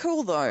pretty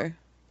cool though.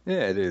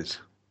 Yeah, it is.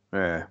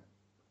 Yeah.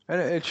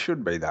 And it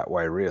should be that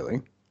way,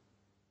 really.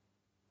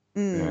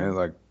 You know,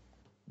 like,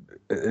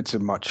 it's a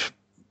much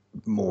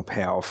more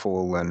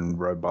powerful and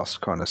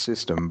robust kind of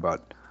system,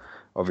 but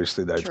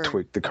obviously they've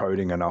tweaked the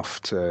coding enough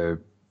to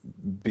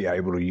be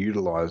able to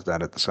utilize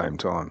that at the same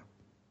time.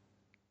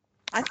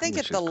 I think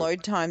if the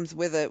load times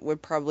with it were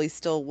probably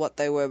still what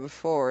they were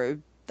before,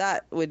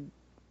 that would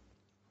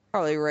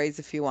probably raise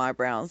a few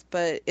eyebrows.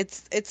 But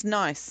it's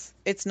nice.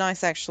 It's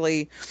nice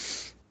actually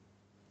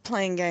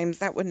playing games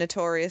that were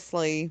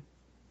notoriously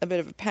a bit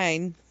of a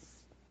pain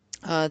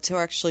to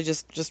actually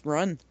just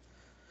run.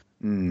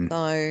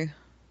 So,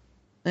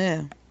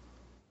 yeah.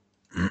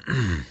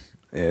 Yeah,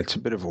 it's a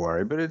bit of a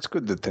worry, but it's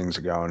good that things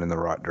are going in the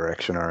right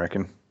direction, I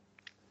reckon.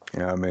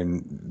 Yeah, I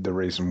mean, the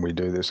reason we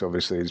do this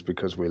obviously is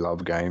because we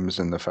love games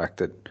and the fact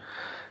that,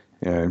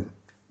 you know,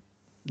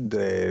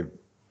 they're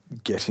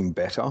getting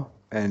better.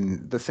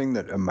 And the thing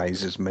that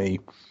amazes me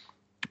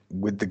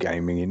with the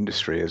gaming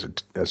industry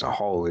as a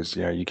whole is,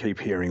 you know, you keep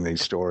hearing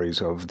these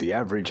stories of the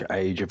average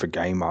age of a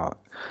gamer,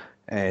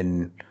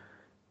 and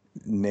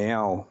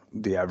now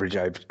the average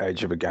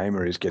age of a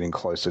gamer is getting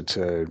closer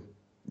to,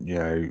 you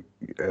know,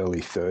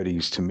 early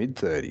 30s to mid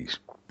 30s.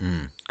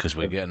 Because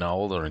we're getting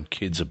older and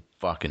kids are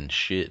fucking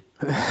shit.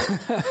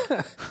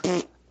 But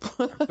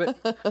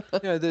you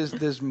know,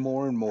 there's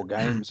more and more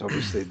games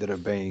obviously that are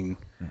being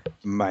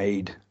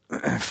made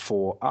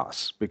for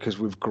us because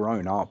we've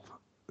grown up.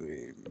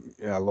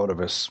 A lot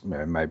of us,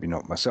 maybe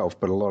not myself,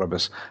 but a lot of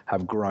us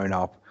have grown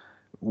up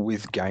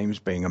with games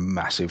being a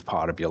massive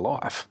part of your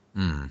life.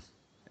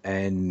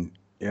 And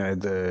you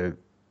know,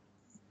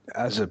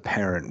 as a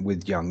parent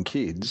with young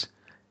kids,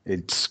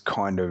 it's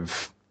kind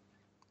of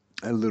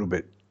a little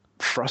bit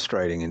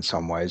frustrating in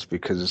some ways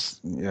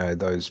because, you know,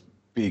 those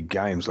big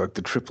games like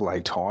the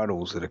AAA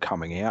titles that are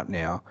coming out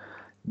now,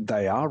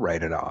 they are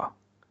rated R.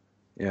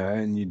 You know,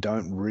 and you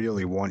don't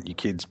really want your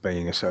kids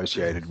being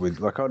associated with,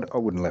 like, I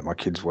wouldn't let my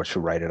kids watch a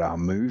rated R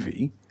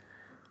movie,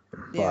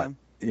 but,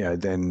 you know,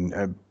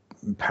 then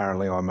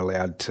apparently I'm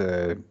allowed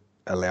to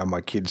allow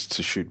my kids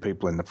to shoot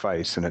people in the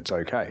face and it's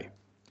okay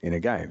in a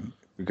game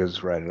because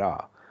it's rated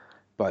R.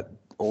 But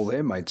all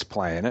their mates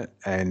playing it,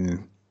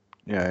 and,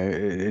 you know,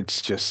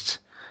 it's just,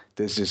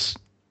 there's this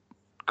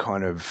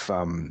kind of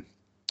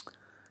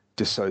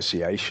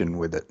dissociation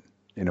with it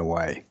in a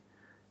way.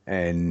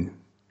 And,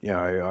 you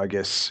know, I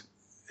guess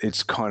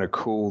it's kind of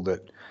cool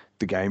that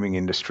the gaming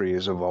industry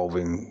is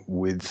evolving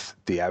with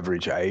the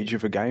average age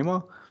of a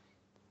gamer,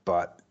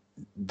 but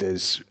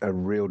there's a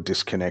real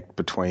disconnect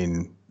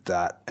between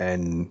that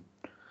and,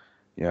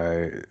 you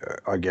know,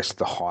 I guess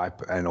the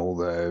hype and all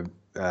the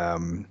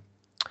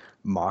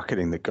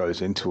marketing that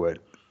goes into it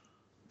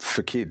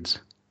for kids,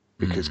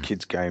 because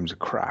kids' games are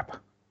crap.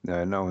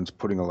 No one's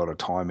putting a lot of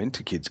time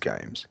into kids'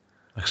 games.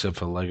 Except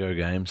for Lego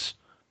games.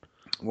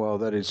 Well,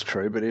 that is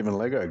true, but even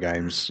Lego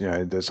games, you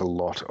know, there's a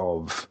lot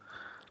of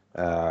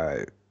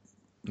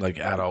like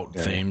adult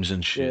themes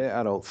and shit.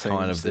 Yeah, adult themes.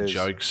 Kind of the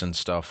jokes and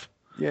stuff.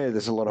 Yeah,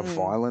 there's a lot of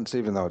violence,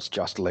 even though it's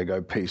just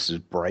Lego pieces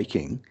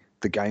breaking.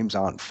 The games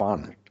aren't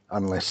fun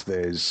unless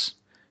there's,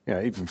 you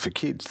know, even for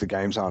kids, the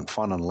games aren't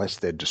fun unless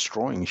they're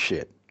destroying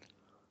shit.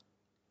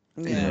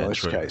 In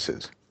most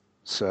cases.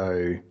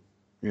 So,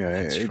 you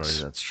know,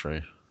 That's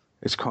true.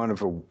 It's kind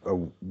of a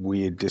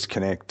weird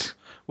disconnect.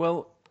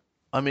 Well,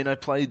 I mean, I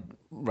played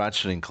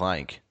Ratchet and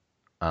Clank,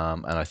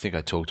 and I think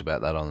I talked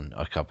about that on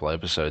a couple of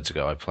episodes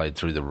ago. I played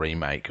through the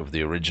remake of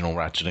the original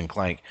Ratchet and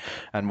Clank,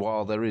 and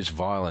while there is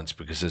violence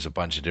because there's a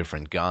bunch of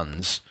different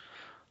guns,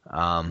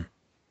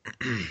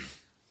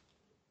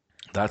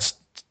 that's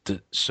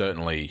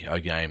certainly a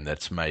game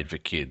that's made for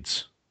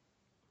kids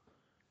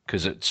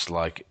because it's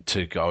like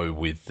to go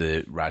with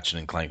the Ratchet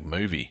and Clank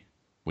movie,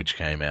 which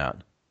came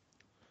out.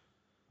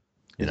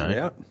 You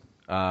know,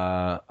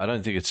 out? I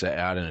don't think it's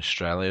out in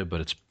Australia,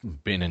 but it's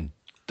been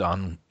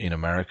done in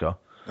America.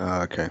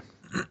 Okay.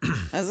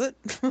 Has it?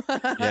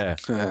 Yeah.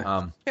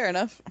 Fair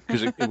enough.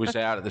 Because it was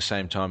out at the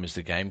same time as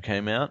the game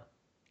came out.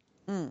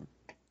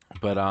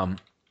 But,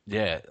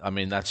 yeah, I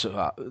mean, that's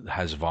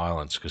has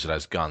violence because it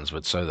has guns,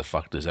 but so the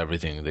fuck does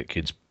everything that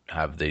kids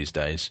have these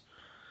days.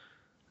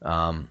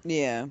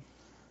 Yeah.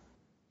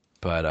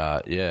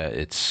 But, yeah,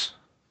 it's...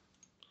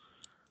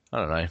 I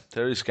don't know.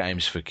 There is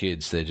games for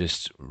kids. They're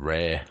just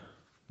rare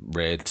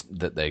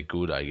that they're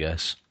good, I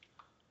guess.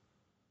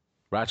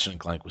 Ratchet and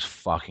Clank was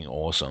fucking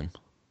awesome.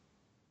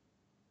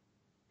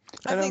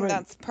 I think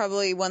that's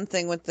probably one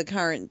thing with the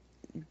current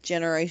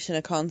generation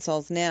of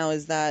consoles now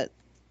is that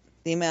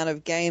the amount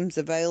of games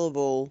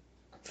available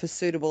for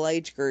suitable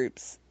age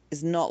groups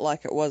is not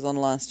like it was on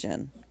last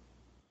gen.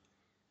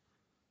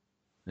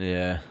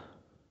 Yeah.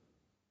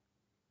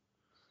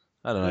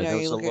 I don't know. There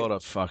was a lot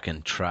of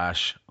fucking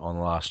trash on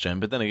last gen,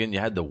 but then again, you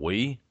had the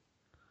Wii.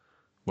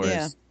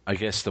 Whereas I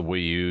guess the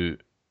Wii U,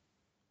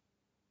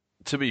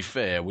 to be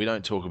fair, we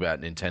don't talk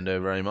about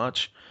Nintendo very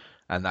much,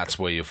 and that's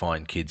where you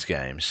find kids'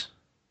 games.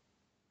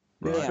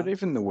 Right. Yeah. But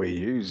even the Wii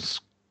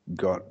U's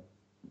got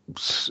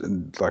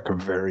like a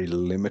very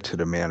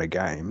limited amount of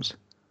games.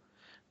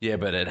 Yeah,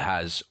 but it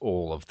has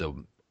all of the,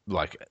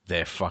 like,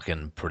 they're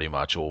fucking pretty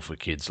much all for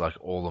kids, like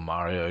all the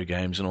Mario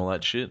games and all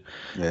that shit.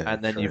 Yeah,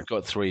 and then you've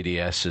got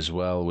 3DS as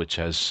well, which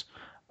has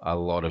a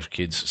lot of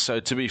kids. So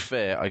to be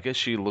fair, I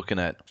guess you're looking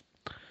at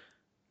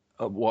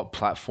what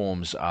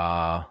platforms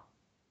are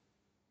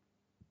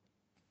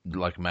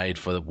like made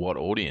for what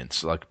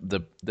audience. Like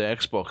the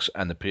Xbox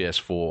and the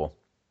PS4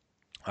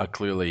 are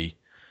clearly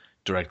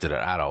directed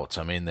at adults.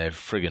 I mean, they're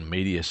friggin'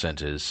 media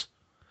centers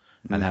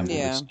and have all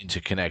this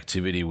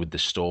interconnectivity with the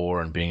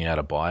store and being able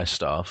to buy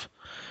stuff.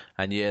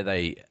 And yeah,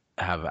 they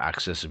have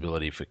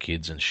accessibility for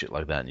kids and shit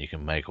like that, and you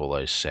can make all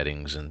those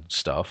settings and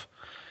stuff.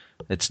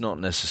 It's not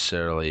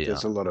necessarily...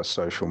 There's a lot of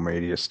social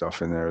media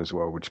stuff in there as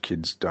well, which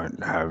kids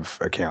don't have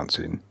accounts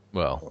in.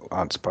 Well...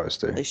 Aren't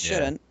supposed to. They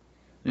shouldn't.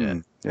 Yeah.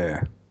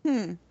 Yeah.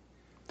 So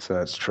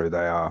that's true.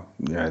 They are,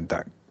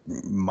 that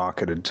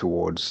marketed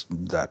towards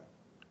that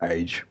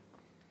age.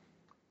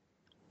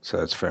 So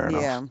that's fair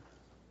enough. Yeah.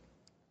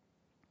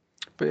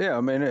 But yeah,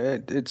 I mean,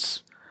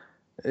 it's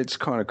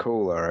kind of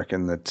cool. I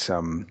reckon that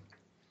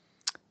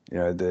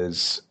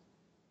there's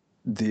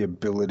the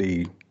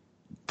ability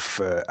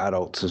for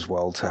adults as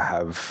well to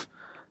have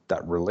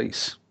that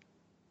release,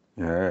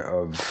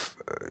 of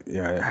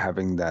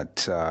having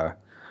that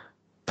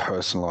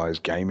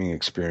personalized gaming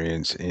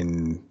experience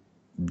in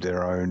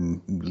their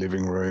own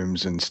living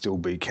rooms and still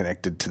be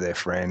connected to their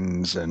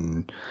friends,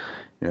 and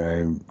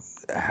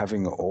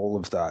having all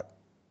of that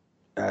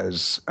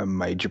as a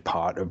major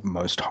part of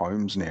most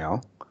homes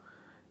now.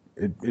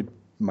 It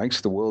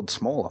makes the world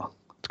smaller.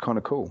 It's kind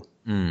of cool.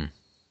 And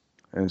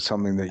it's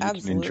something that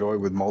you can enjoy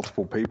with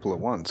multiple people at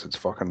once. It's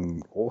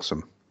fucking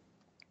awesome.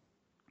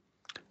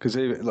 Because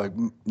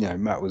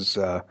Matt was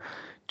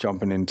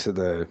jumping into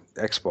the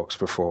Xbox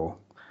before,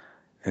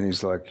 and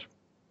he's like,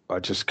 I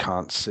just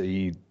can't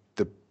see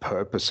the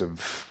purpose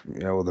of,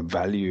 or the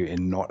value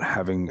in not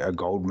having a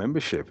gold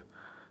membership.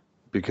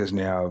 Because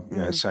now,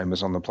 same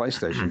as on the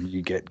PlayStation,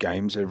 you get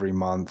games every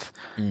month.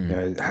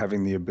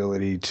 Having the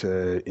ability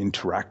to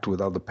interact with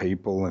other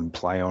people and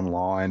play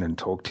online and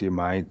talk to your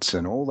mates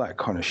and all that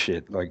kind of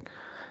shit. Like,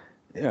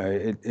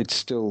 it's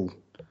still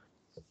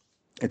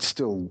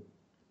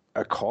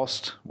a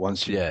cost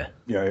once you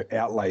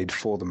outlaid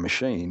for the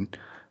machine,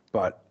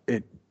 but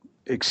it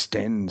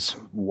extends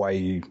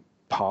way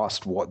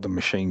past what the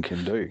machine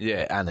can do.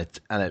 Yeah, and it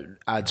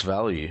adds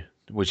value,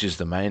 which is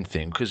the main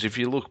thing. Because if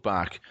you look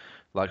back,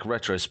 like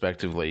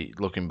retrospectively,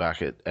 looking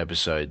back at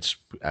episodes,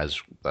 as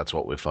that's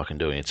what we're fucking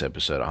doing, it's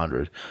episode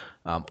 100.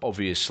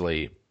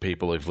 Obviously,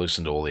 people who've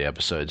listened to all the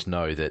episodes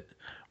know that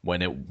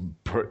when it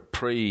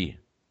pre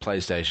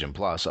PlayStation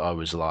Plus, I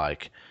was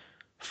like,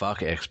 fuck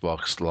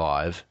Xbox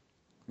Live.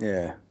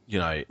 Yeah.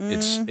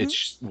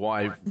 It's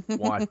why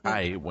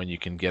pay when you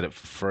can get it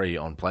for free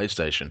on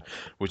PlayStation,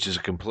 which is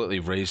a completely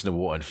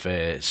reasonable and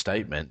fair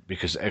statement,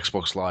 because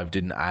Xbox Live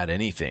didn't add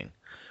anything.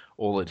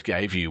 All it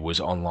gave you was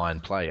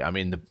online play. I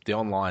mean, the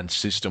online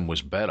system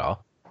was better.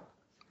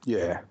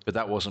 Yeah. But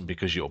that wasn't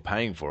because you're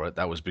paying for it.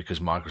 That was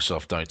because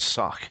Microsoft don't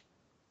suck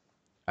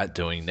at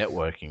doing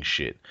networking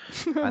shit.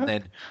 And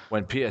then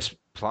when PS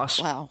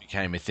Plus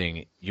became a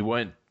thing, you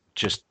weren't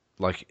just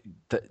like...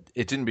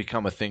 it didn't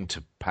become a thing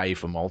to pay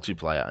for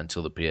multiplayer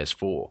until the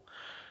PS4.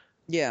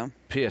 Yeah.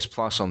 PS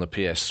Plus on the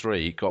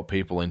PS3 got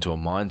people into a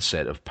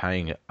mindset of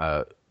paying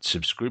a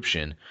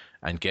subscription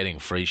and getting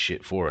free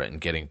shit for it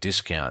and getting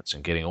discounts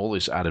and getting all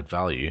this added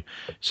value.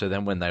 So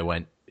then when they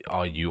went,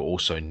 oh, you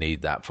also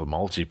need that for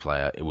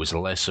multiplayer, it was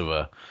less of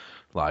a,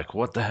 like,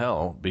 what the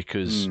hell?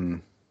 Because,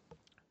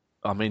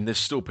 I mean, there's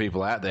still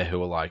people out there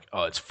who are like,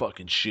 oh, it's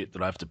fucking shit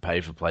that I have to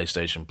pay for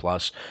PlayStation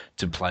Plus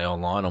to play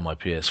online on my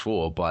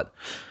PS4. But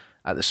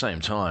at the same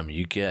time,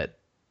 you get,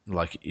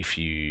 like, if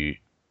you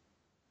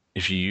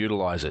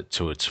utilize it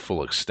to its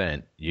full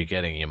extent, you're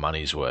getting your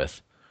money's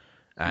worth.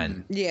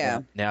 And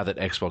now that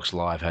Xbox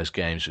Live has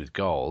games with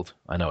gold,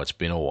 I know it's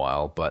been a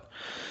while, but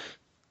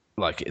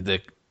like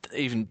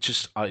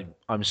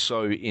I'm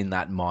so in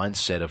that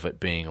mindset of it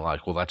being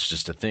like, well, that's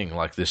just a thing.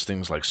 Like there's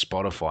things like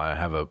Spotify. I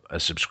have a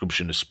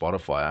subscription to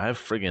Spotify. I have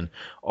friggin'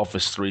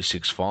 Office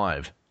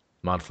 365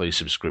 monthly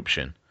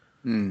subscription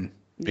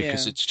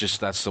because it's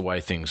just, that's the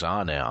way things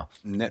are now.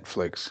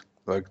 Netflix,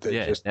 like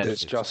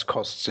there's just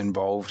costs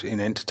involved in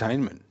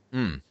entertainment.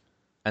 And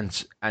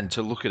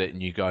to look at it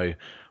and you go,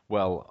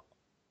 well,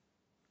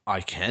 I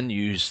can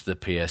use the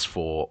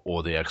PS4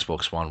 or the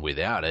Xbox One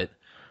without it,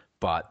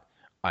 but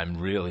I'm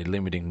really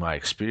limiting my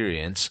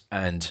experience,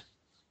 and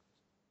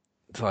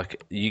it's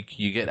like you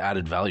get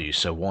added value,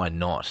 so why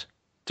not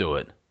do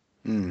it?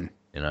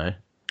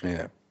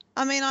 Yeah.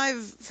 I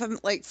mean,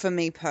 for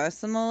me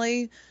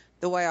personally,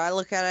 the way I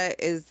look at it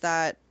is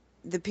that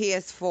the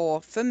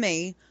PS4 for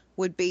me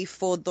would be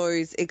for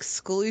those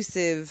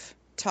exclusive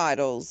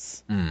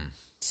titles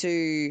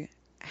to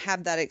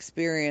have that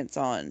experience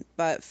on.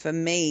 But for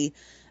me,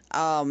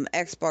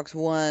 Xbox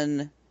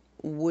One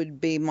would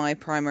be my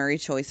primary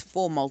choice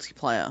for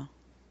multiplayer.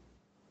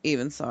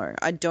 Even so,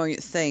 I don't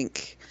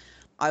think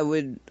I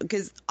would,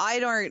 because I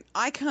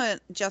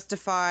can't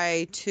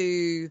justify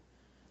 2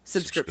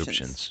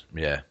 subscriptions.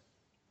 Yeah.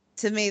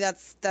 To me,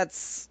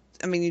 that's.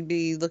 I mean, you'd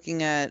be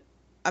looking at.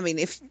 I mean,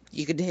 if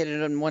you could hit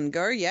it in one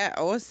go, yeah,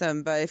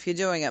 awesome. But if you're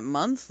doing it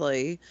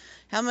monthly,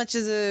 how much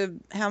is a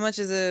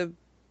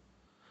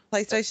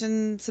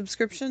PlayStation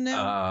subscription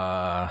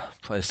now?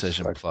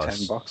 PlayStation like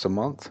Plus, $10 a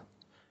month.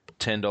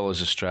 $10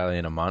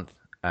 Australian a month,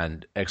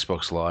 and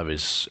Xbox Live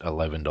is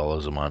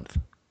 $11 a month.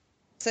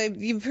 So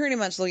you're pretty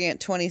much looking at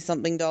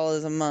 $20-something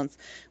a month,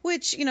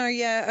 which,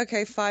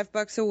 okay,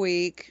 $5 a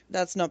week,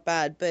 that's not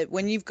bad. But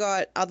when you've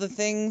got other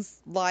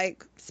things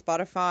like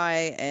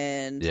Spotify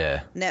and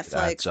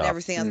Netflix and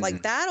everything else,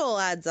 like that all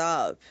adds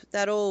up.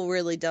 That all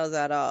really does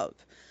add up.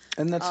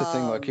 And that's the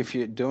thing, like if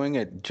you're doing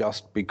it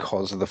just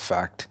because of the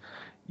fact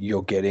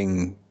you're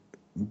getting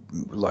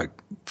like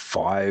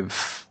 5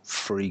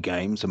 free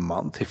games a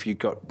month, if you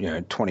got,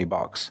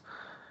 $20,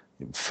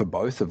 for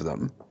both of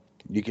them,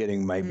 you're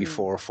getting maybe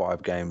 4 or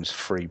 5 games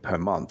free per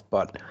month.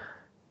 But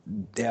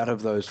out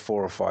of those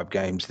 4 or 5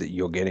 games that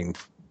you're getting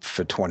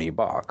for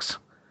 $20,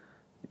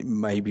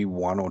 maybe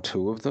 1 or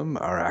 2 of them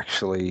are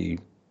actually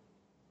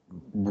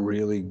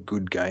really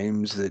good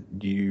games that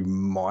you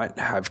might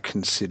have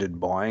considered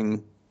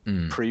buying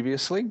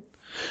previously.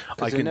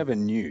 Because they're never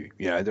new.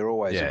 They're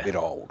always a bit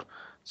old.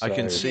 So, I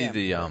can see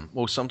the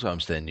well,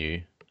 sometimes they're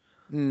new,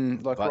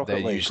 like but Rocket they're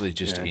League, usually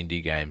just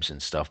indie games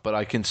and stuff. But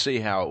I can see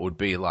how it would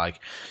be like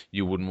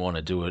you wouldn't want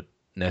to do it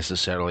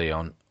necessarily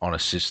on a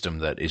system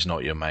that is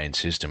not your main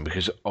system,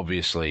 because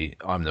obviously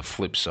I'm the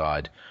flip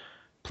side.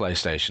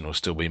 PlayStation will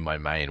still be my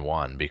main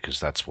one because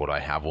that's what I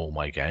have all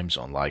my games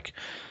on. Like,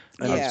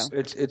 Yeah.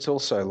 It's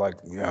also like,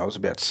 I was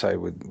about to say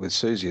with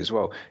Susie as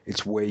well,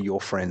 it's where your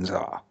friends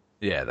are.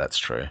 yeah, that's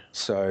true.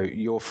 So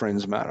your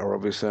friends, Matt, are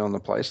obviously on the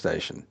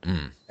PlayStation,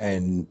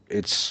 and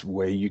it's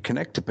where you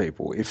connect to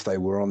people. If they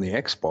were on the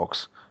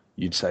Xbox,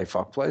 you'd say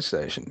fuck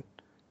PlayStation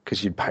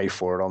because you'd pay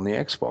for it on the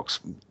Xbox,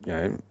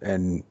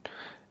 and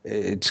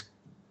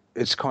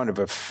it's kind of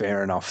a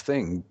fair enough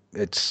thing.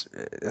 It's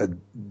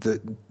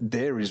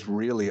there is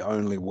really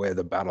only where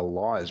the battle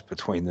lies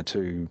between the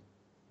two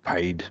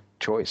paid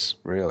choice,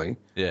 really.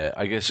 Yeah,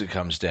 I guess it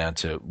comes down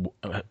to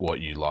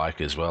what you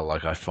like as well.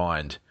 Like I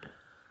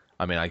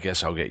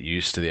guess I'll get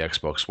used to the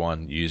Xbox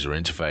One user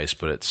interface,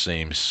 but it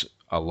seems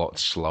a lot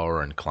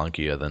slower and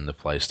clunkier than the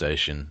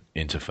PlayStation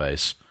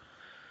interface.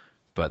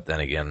 But then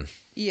again,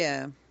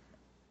 Yeah.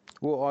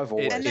 Well, I've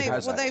always And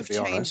had that, they've to be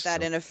changed honest.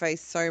 that interface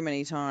so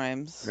many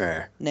times.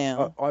 Yeah.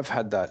 Now. I've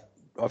had that.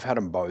 I've had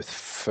them both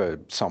for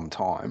some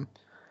time,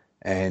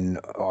 and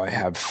I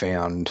have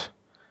found,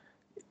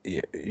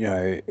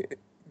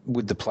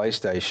 with the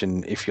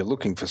PlayStation, if you're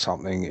looking for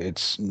something,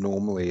 it's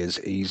normally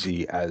as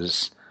easy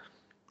as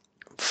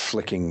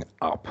flicking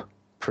up,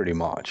 pretty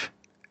much,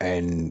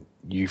 and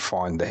you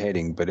find the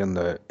heading. But in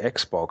the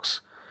Xbox,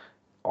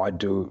 I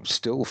do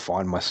still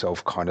find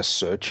myself kind of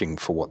searching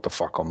for what the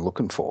fuck I'm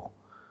looking for.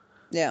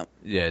 Yeah.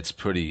 yeah,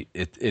 it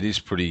is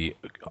pretty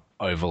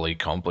overly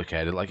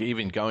complicated. Like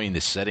even going to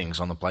settings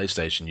on the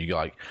PlayStation, you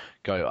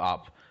go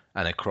up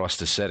and across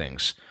the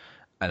settings,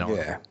 and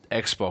on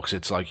Xbox,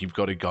 it's like you've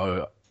got to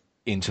go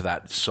into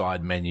that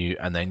side menu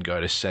and then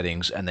go to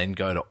settings and then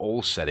go to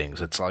all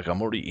settings. It's like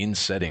I'm already in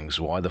settings.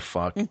 Why the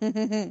fuck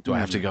do I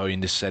have to go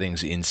into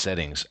settings in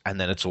settings? And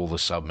then it's all the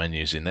sub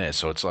menus in there.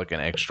 So it's like an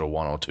extra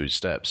 1 or 2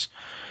 steps.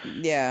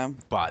 Yeah.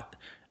 But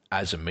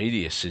as a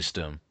media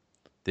system,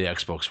 the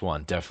Xbox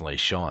One definitely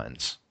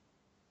shines.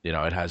 It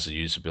has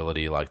the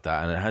usability like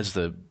that, and it has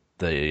the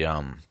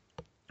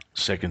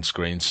second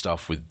screen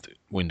stuff with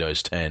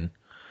Windows 10,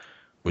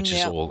 which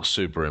is all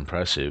super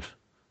impressive.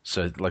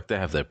 So, like, they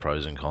have their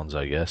pros and cons,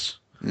 I guess.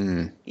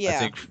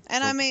 Yeah.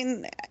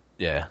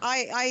 Yeah.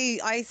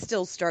 I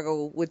still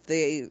struggle with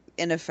the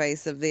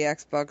interface of the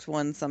Xbox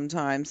One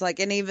sometimes.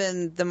 Like, and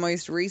even the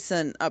most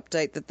recent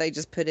update that they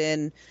just put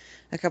in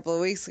a couple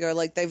of weeks ago,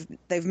 like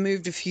they've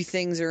moved a few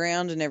things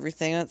around and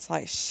everything. And it's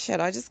like, shit,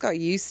 I just got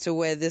used to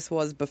where this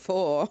was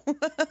before.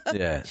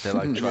 Yeah, they're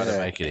like trying to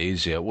make it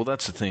easier. Well,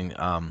 that's the thing.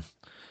 I'm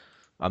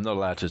not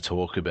allowed to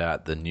talk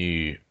about the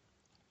new,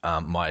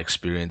 my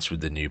experience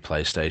with the new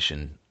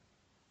PlayStation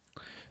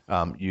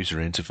user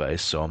interface,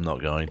 so I'm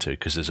not going to,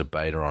 because there's a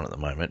beta on at the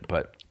moment.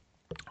 But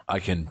I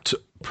can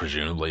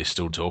presumably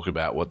still talk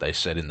about what they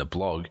said in the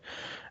blog,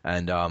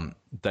 and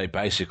they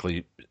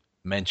basically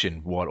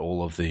mentioned what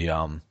all of the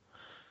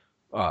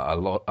a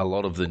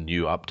lot of the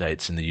new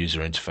updates in the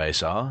user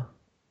interface are,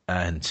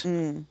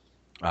 and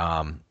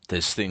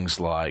there's things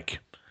like,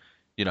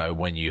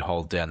 when you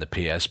hold down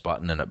the PS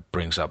button and it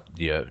brings up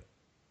your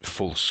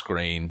full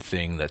screen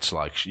thing, that's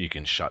like you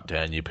can shut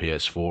down your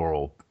PS4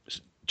 or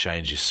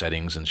change your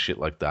settings and shit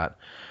like that.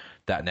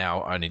 That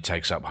now only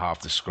takes up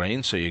half the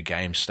screen, so your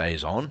game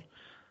stays on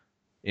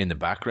in the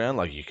background,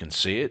 like you can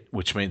see it,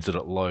 which means that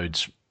it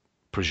loads,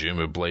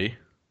 presumably,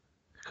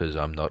 because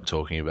I'm not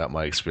talking about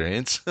my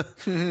experience,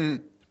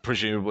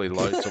 presumably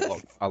loads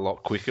a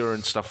lot quicker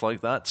and stuff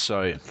like that.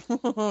 So,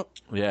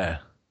 yeah,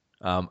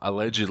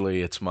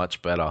 allegedly it's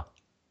much better.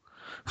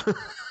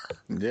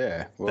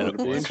 Yeah, well,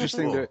 it'll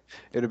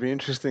be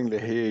interesting to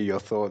hear your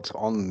thoughts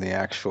on the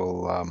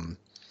actual on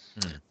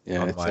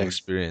my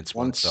experience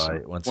once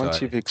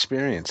you've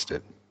experienced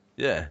it.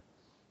 Yeah,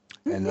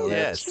 and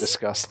let's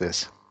discuss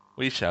this.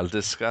 We shall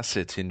discuss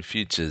it in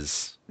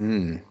futures.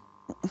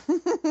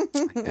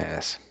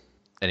 Yes.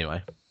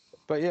 Anyway,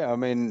 but yeah, I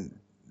mean,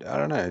 I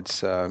don't know.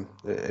 It's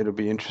it'll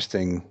be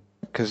interesting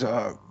because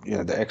the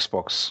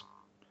Xbox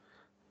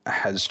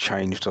has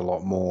changed a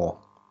lot more,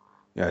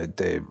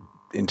 their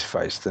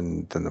interface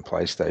than the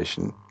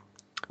PlayStation.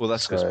 Well,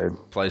 that's because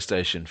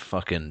PlayStation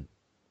fucking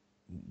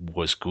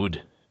was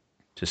good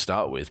to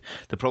start with.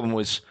 The problem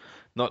was,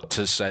 not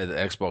to say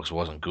that Xbox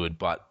wasn't good,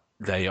 but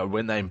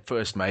when they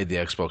first made the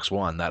Xbox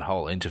One, that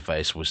whole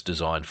interface was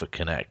designed for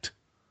Kinect.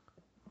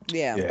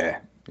 Yeah.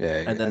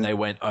 Yeah. And then they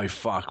went, oh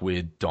fuck,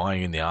 we're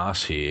dying in the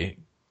arse here.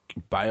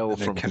 Bail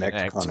from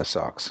Kinect kind of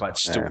sucks, but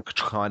still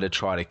kind of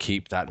try to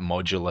keep that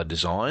modular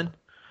design.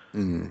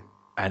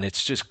 and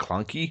it's just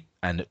clunky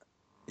and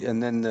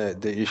And then the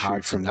issue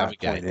hard to from that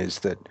navigate. point is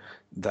that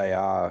they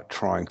are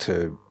trying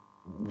to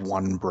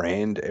one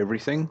brand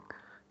everything.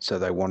 So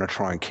they want to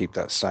try and keep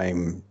that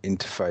same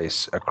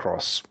interface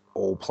across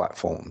all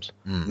platforms,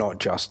 not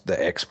just the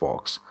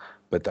Xbox.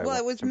 But they Well, it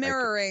want was to make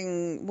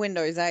mirroring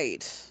Windows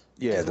 8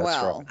 Yeah, as that's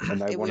well. right.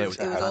 And they It wanted was,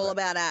 to it was have all it.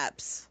 about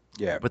apps.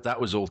 Yeah, But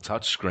that was all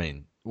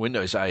touchscreen.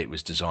 Windows 8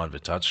 was designed for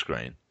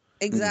touchscreen.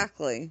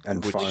 Exactly.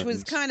 and Which was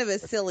phones. kind of a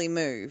silly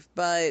move,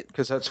 but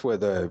Because that's where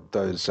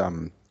those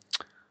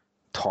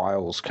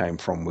tiles came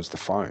from, was the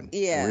phone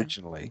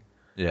originally.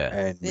 Yeah,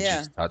 And which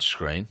is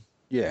touchscreen.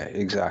 yeah,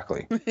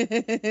 exactly.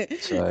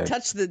 So-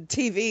 touch the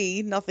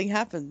TV, nothing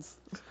happens.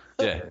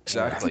 Yeah,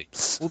 exactly.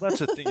 Well, that's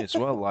the thing as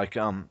well. Like,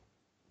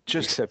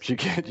 just Except you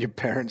get your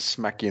parents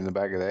smack you in the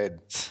back of the head.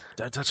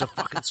 don't touch a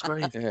fucking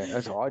screen. Yeah,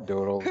 that's how I do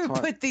it all the Who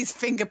time. put these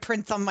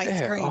fingerprints on my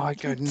Yeah, screen? I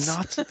go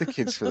nuts at the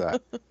kids for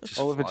that.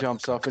 Oliver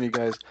jumps up and he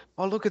goes,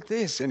 "Oh, look at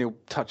this!" And he'll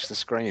touch the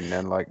screen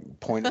and like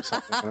point at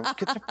something. And I'm,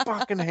 get your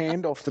fucking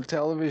hand off the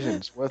television.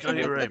 It's worth Go to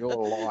your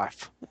your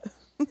life.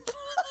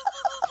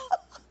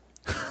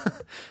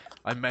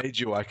 I made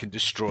you, I can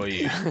destroy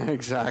you.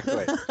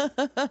 Exactly.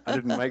 I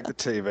didn't make the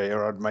TV,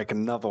 or I'd make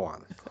another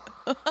one.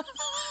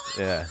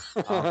 Yeah.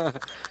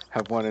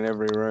 Have one in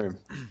every room.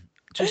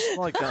 Just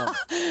like, I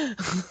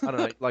don't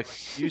know, like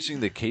using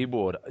the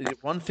keyboard.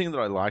 One thing that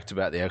I liked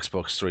about the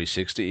Xbox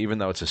 360, even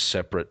though it's a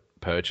separate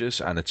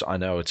purchase, and I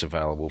know it's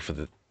available for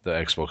the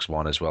Xbox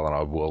One as well, and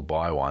I will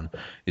buy one,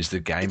 is the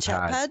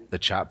gamepad, the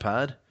chat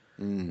pad.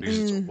 Because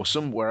it's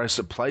awesome. Whereas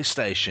the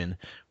PlayStation,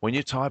 when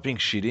you're typing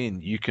shit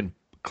in, you can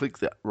click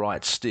the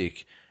right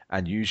stick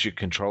and use your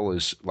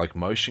controllers like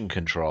motion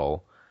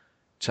control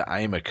to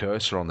aim a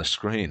cursor on the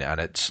screen, and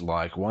it's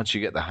like once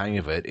you get the hang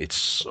of it, it's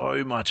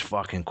so much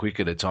fucking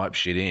quicker to type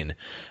shit in.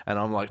 And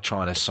I'm like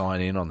trying to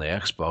sign in on the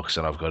Xbox,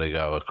 and I've got to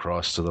go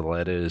across to the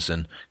letters,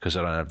 and because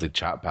I don't have the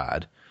chat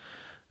pad,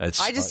 I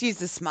just use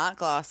the Smart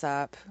Glass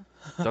app.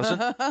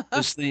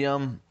 does the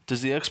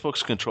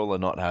Xbox controller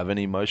not have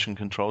any motion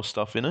control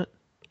stuff in it?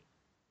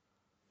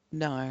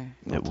 No.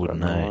 It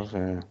wouldn't. Eh?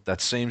 Yeah.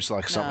 That seems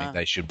like something Nah.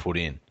 they should put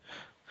in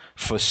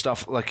for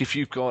stuff like if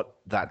you've got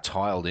that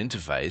tiled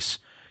interface.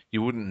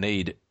 You wouldn't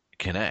need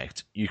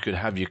Kinect. You could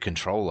have your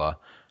controller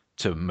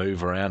to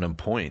move around and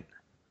point,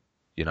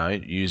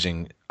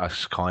 using a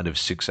kind of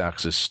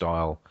 6-axis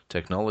style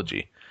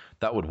technology.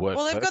 That would work.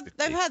 Well, perfectly.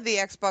 they've had the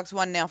Xbox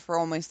One now for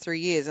almost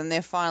 3 years, and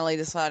they're finally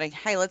deciding,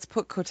 hey, let's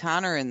put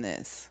Cortana in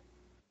this.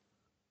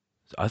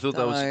 I thought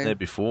that was in So- there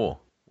before,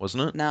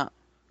 wasn't it? No.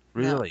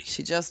 Really? No,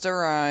 she just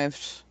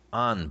arrived.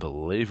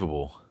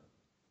 Unbelievable.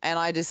 And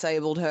I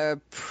disabled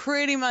her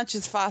pretty much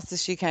as fast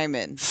as she came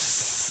in.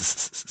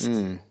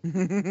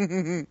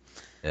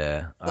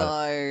 Yeah.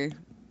 So,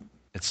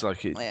 It's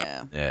like it,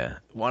 yeah. yeah.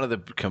 One of the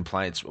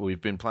complaints,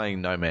 we've been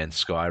playing No Man's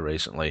Sky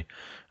recently,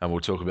 and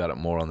we'll talk about it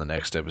more on the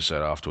next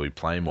episode after we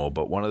play more.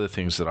 But one of the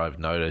things that I've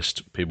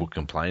noticed people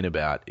complain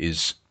about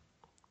is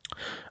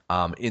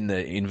in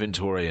the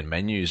inventory and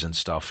menus and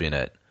stuff in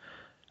it,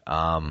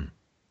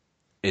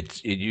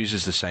 it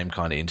uses the same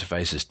kind of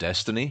interface as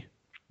Destiny,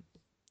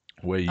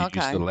 where you use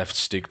Okay. the left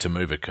stick to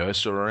move a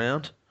cursor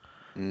around.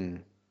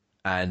 And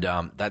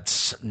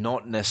that's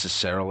not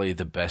necessarily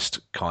the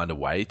best kind of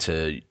way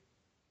to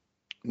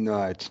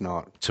No, it's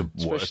not. work.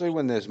 Especially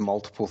when there's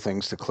multiple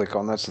things to click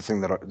on. That's the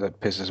thing that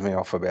pisses me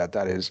off about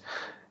that is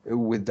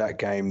with that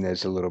game,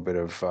 there's a little bit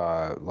of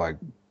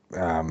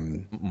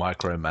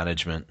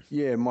Micromanagement.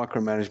 yeah,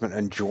 micromanagement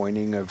and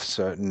joining of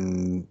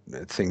certain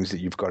things that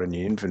you've got in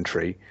your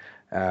inventory.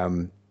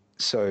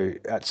 So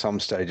at some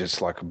stage,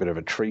 it's like a bit of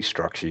a tree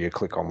structure. You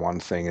click on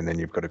one thing, and then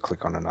you've got to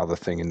click on another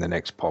thing in the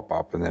next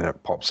pop-up, and then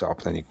it pops up,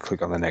 and then you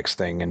click on the next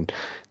thing, and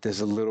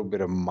there's a little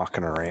bit of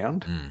mucking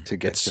around to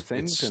get to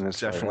things. And it's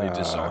definitely like,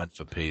 designed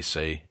for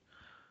PC,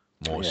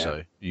 more Yeah.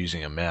 so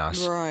using a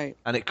mouse. Right.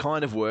 And it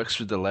kind of works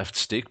with the left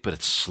stick, but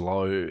it's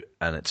slow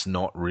and it's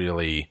not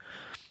really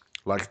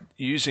like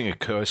using a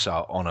cursor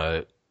on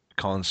a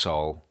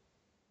console,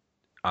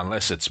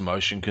 unless it's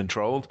motion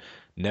controlled,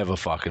 never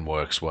fucking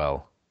works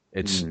well.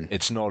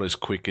 It's not as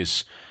quick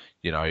as,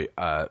 like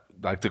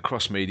the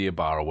cross media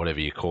bar or whatever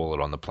you call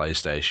it on the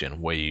PlayStation,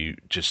 where you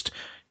just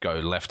go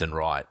left and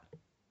right,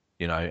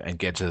 and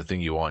get to the thing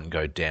you want and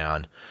go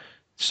down.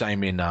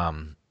 Same in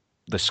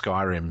the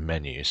Skyrim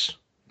menus,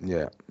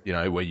 yeah.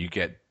 where you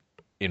get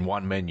in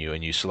one menu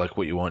and you select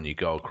what you want and you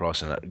go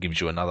across and it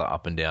gives you another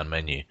up and down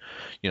menu.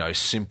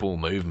 Simple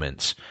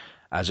movements,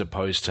 as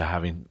opposed to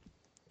having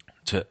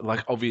to,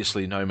 like,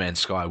 obviously No Man's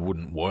Sky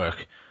wouldn't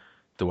work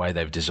the way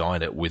they've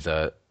designed it with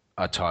a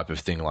type of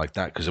thing like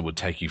that, because it would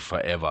take you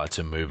forever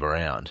to move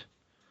around.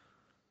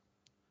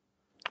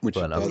 Which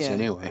But, it does Yeah.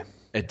 anyway.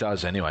 It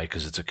does anyway,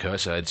 because it's a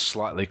cursor. It's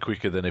slightly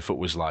quicker than if it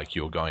was like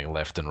you're going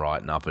left and right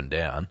and up and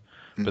down.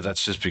 But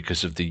that's just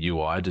because of the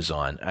UI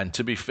design. And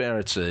to be fair,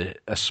 it's a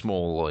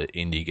small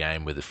indie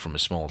game from a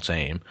small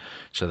team,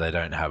 so they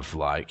don't have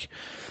like,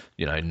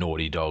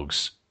 Naughty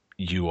Dog's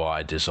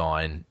UI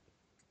design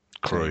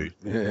crew.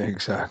 Yeah,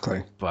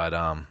 exactly. But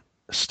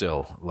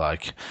still,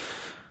 like,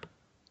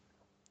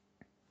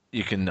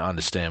 you can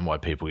understand why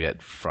people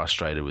get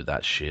frustrated with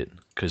that shit,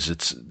 because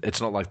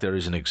it's not like there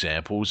isn't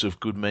examples of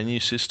good menu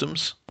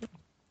systems,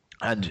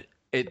 and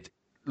it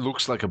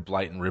looks like a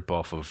blatant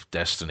rip-off of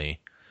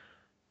Destiny,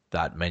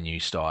 that menu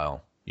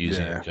style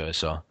using a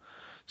cursor.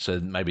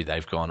 So maybe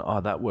they've gone, oh,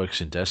 that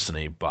works in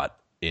Destiny, but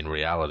in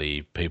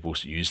reality, people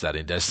use that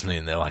in Destiny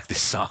and they're like,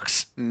 this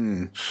sucks.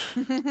 Yeah.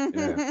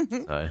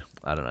 So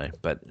I don't know,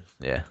 but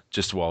yeah,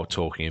 just while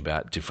talking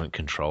about different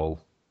control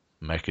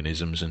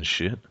mechanisms and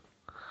shit,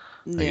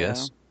 I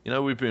guess. You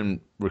know, we've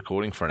been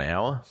recording for an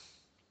hour.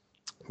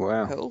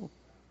 Wow. Cool.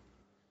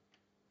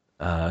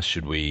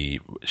 Should we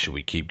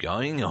keep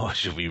going, or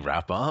should we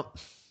wrap up?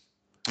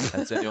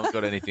 Has anyone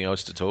got anything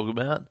else to talk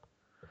about?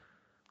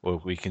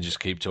 Or we can just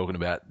keep talking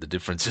about the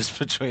differences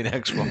between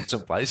Xbox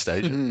and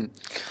PlayStation.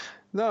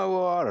 No,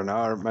 well, I don't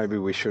know. Maybe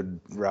we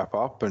should wrap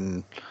up.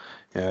 And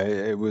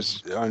it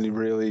was only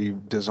really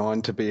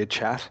designed to be a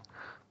chat.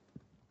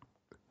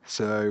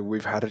 So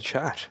we've had a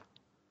chat.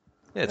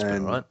 Yeah, it's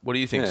been all right. What do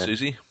you think,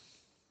 Susie?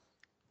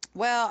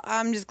 Well,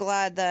 I'm just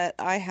glad that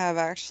I have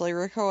actually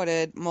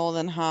recorded more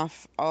than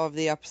half of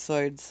the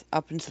episodes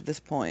up until this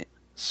point.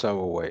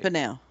 So are we. For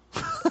now.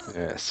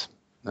 Yes.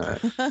 No.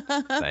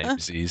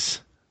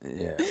 Samesies.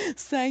 Yeah.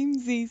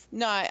 Samesies.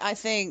 No, I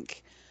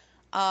think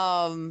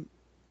I'm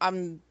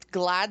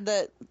glad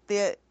that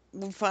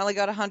we finally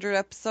got 100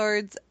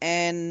 episodes,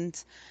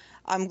 and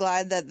I'm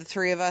glad that the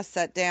three of us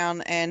sat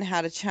down and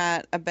had a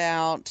chat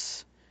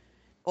about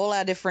all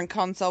our different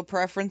console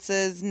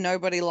preferences.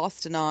 Nobody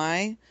lost an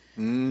eye.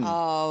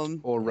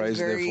 Or raised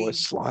their voice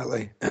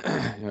slightly.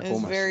 It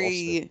was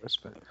very...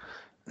 lost their voice, but...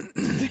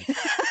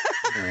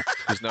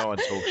 Because no one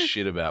talks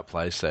shit about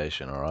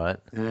PlayStation, all right?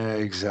 Yeah,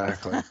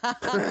 exactly.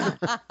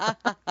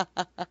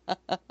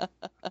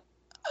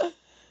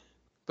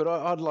 But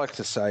I'd like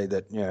to say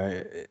that,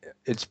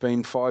 it's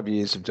been 5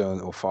 years of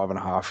doing, or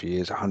 5.5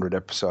 years, 100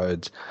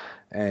 episodes,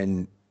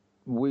 and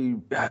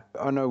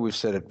I know we've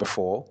said it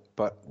before,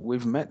 but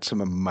we've met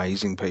some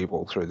amazing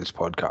people through this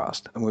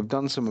podcast, and we've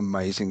done some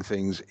amazing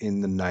things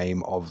in the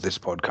name of this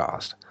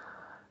podcast.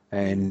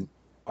 And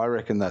I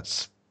reckon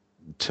that's,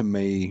 to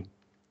me,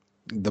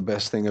 the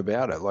best thing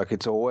about it. Like,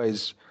 it's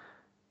always,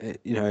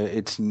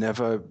 it's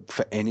never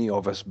for any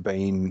of us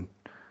been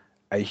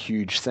a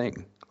huge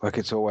thing. Like,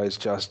 it's always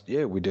just,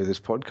 we do this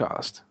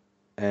podcast.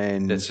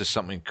 And it's just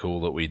something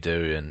cool that we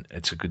do, and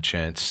it's a good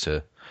chance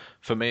to,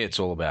 for me, it's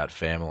all about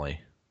family.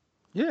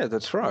 Yeah,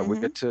 that's right. We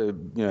get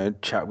to,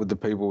 chat with the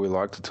people we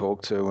like to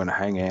talk to and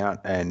hang out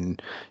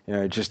and,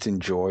 just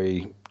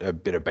enjoy a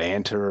bit of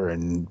banter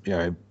and,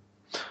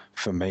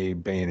 for me,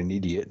 being an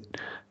idiot.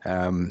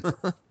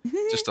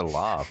 Just a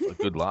laugh, a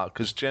good laugh.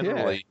 Because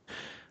generally,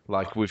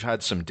 like, we've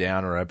had some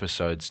downer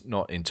episodes,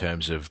 not in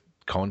terms of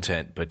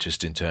content, but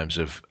just in terms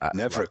of...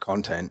 Never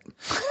content.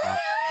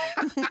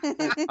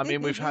 I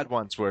mean, we've had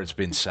ones where it's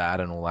been sad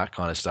and all that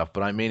kind of stuff,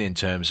 but I mean in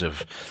terms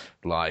of,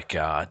 like,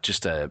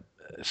 just a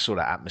sort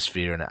of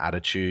atmosphere and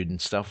attitude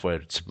and stuff where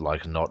it's,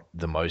 like, not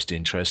the most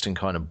interesting,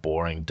 kind of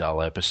boring,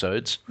 dull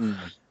episodes.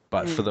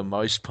 But for the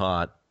most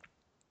part,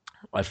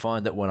 I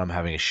find that when I'm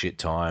having a shit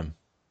time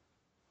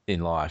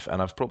in life,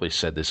 and I've probably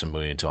said this a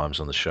million times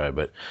on the show,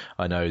 but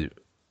I know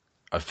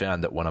I've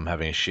found that when I'm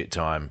having a shit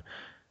time,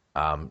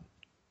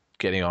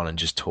 getting on and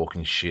just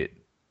talking shit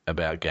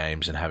about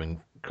games and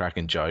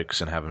cracking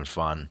jokes and having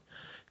fun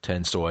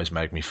tends to always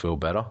make me feel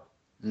better.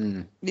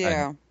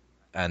 Yeah.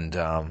 And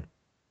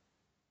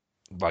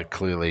like,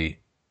 clearly,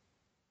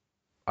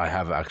 I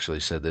have actually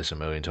said this a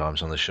million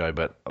times on the show,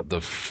 but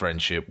the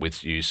friendship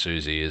with you,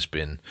 Susie, has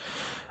been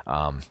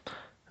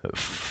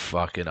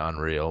fucking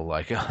unreal.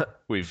 Like,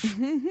 we've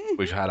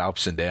had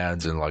ups and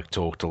downs and, like,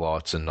 talked a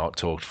lot and not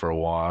talked for a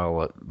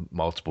while,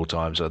 multiple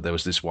times. There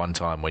was this one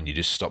time when you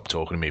just stopped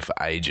talking to me for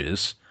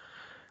ages.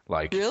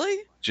 Like,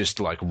 really? Just,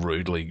 like,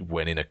 rudely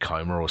went in a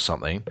coma or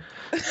something.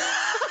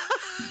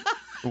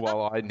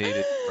 While I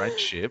needed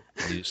friendship,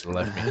 you just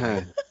left me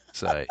alone.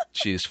 So,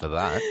 cheers for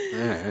that.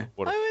 Yeah.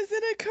 I was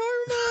in a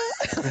coma.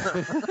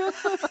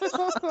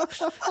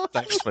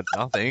 Thanks for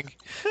nothing.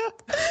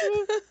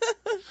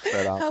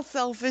 But, how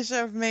selfish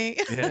of me.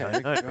 Yeah, I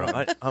know,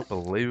 right?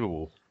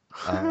 Unbelievable.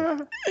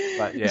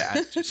 But yeah,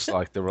 and just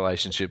like the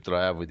relationship that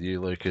I have with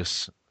you,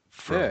 Lucas.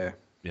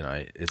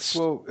 It's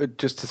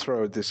just to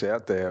throw this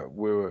out there,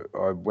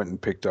 I went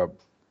and picked up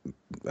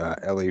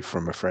Ellie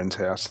from a friend's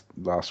house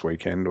last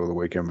weekend or the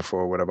weekend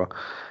before, or whatever,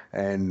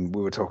 and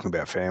we were talking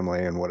about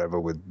family and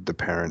whatever with the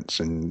parents,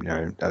 and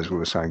as we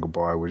were saying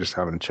goodbye, we were just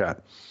having a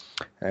chat,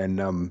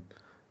 and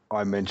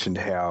I mentioned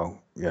how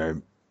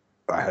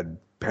I had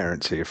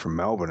parents here from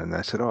Melbourne, and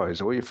they said, "Oh,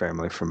 is all your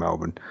family from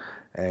Melbourne?"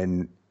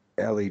 And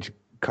Ellie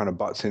kind of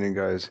butts in and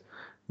goes,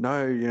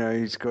 "No,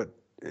 he's got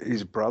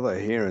his brother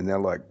here, and they're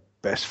like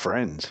best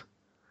friends,"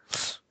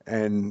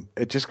 and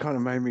it just kind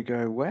of made me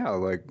go, "Wow!"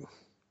 Like,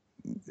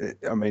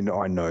 I mean,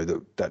 I know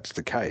that that's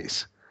the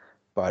case,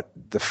 but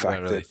the fact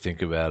don't really that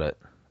think about it.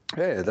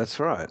 Yeah, that's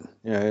right.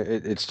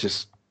 It's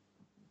just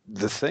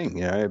the thing,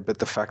 But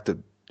the fact that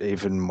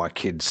even my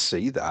kids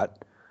see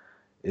that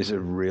is a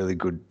really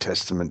good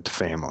testament to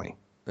family.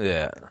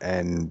 Yeah,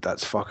 And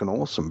that's fucking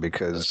awesome that's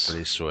because,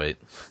 pretty sweet.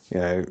 you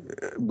know,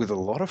 with a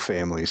lot of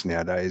families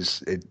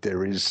nowadays,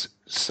 there is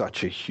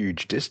such a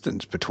huge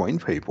distance between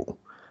people.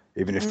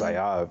 Even if they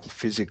are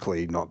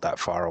physically not that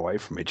far away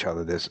from each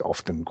other, there's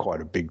often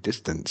quite a big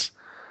distance,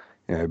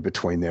 you know,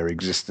 between their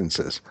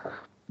existences.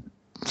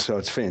 So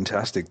it's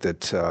fantastic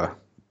that,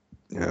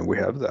 you know, we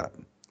have that.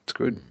 It's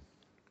good.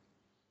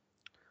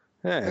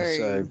 Yeah, Very,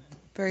 so,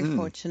 very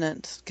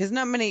fortunate. Because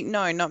not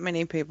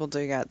many people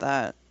do get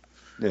that.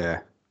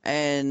 yeah.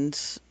 And,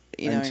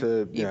 you And know,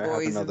 to, you you know, have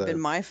boys another- have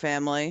been my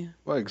family.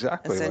 Well,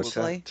 exactly. Like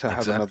Essentially. to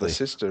have another Exactly.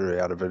 sister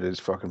out of it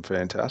is fucking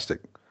fantastic.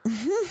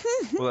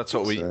 Well, that's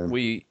what So-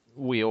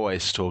 we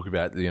always talk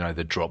about, you know,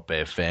 the Drop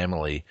Bear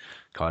family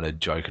kind of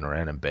joking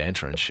around and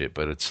banter and shit,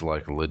 but it's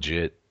like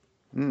legit.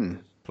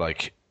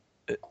 Like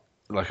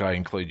I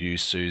include you,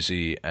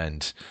 Susie,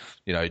 and,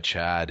 you know,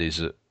 Chad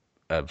is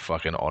a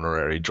fucking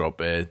honorary Drop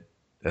Bear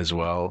as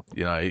well,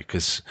 you know,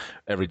 because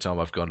every time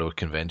I've gone to a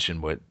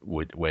convention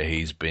where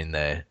he's been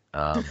there,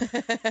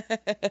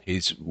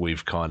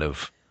 we've kind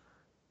of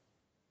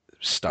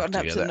stuck Gotten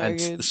up to together. no And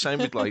it's good. the same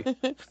with, like,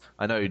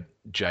 I know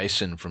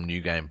Jason from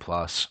New Game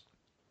Plus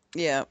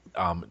Yeah.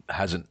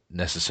 hasn't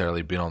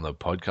necessarily been on the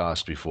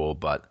podcast before,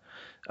 but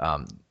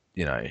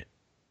you know,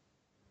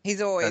 He's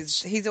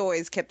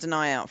always kept an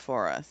eye out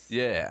for us.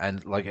 yeah,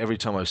 and like every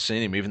time I've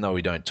seen him, even though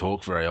we don't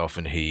talk very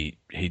often, he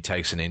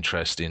takes an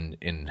interest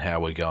in how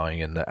we're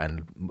going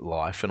and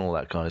life and all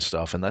that kind of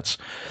stuff, and that's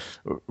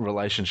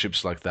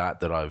relationships like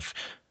that I've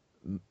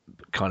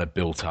kind of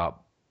built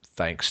up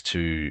thanks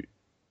to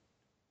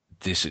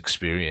this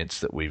experience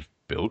that we've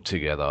built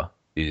together.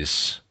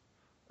 Is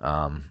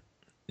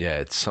yeah,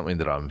 it's something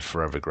that I'm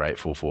forever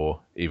grateful for,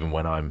 even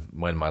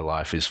when my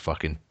life is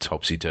fucking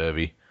topsy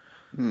turvy.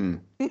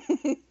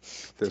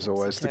 There's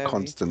always the Topsy-turvy.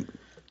 constant.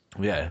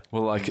 Yeah,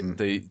 well, like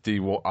the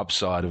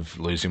upside of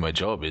losing my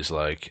job is,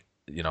 like,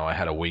 you know, I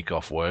had a week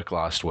off work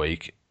last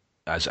week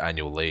as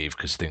annual leave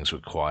because things were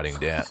quieting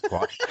down.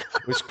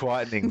 It was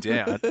quietening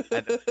down,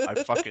 and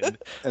I fucking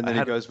And then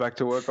he goes back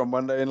to work on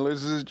Monday and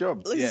loses his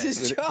job. Loses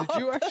his Did job.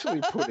 you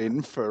actually put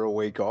in for a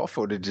week off,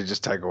 or did you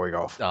just take a week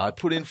off? I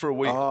put in for a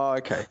week. Oh,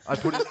 okay. I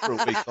put in for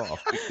a week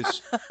off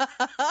because,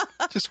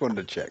 Just wanted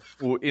to check.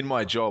 well, in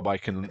my job, I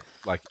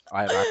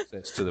have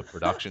access to the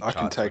production I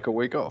can charts. take a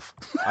week off.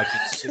 I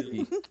can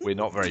see we're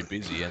not very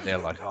busy, and they're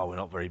like, "Oh, we're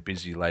not very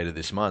busy later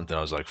this month." And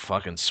I was like,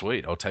 "Fucking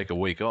sweet, I'll take a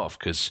week off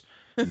because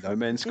No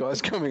Man's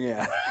Sky's coming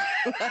out.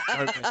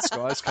 No Man's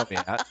Sky's coming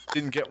out."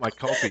 Didn't get my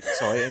copy,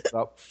 so I ended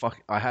up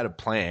I had a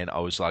plan. I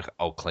was like,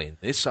 I'll clean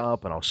this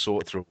up and I'll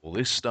sort through all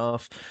this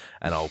stuff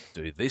and I'll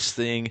do this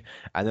thing,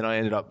 and then I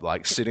ended up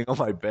like sitting on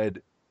my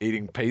bed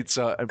eating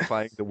pizza and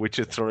playing The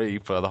Witcher 3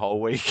 for the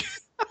whole week.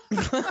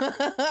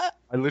 I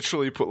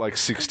literally put like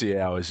 60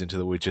 hours into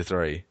The Witcher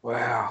 3.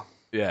 Wow.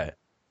 Yeah,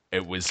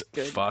 it was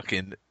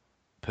fucking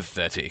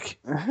pathetic.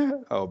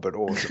 Oh, but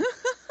awesome.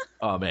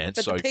 Oh man,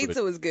 But so the pizza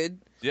good. was good.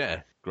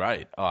 Yeah,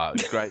 great.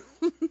 Great.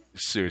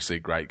 Seriously,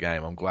 great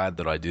game. I'm glad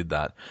that I did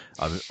that.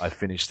 I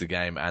finished the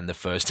game and the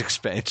first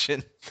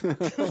expansion.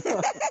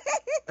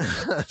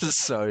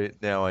 So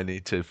now I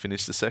need to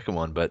finish the second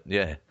one. But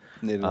yeah,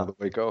 Need another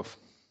week off.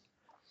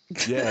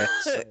 yeah.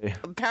 So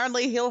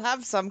Apparently, he'll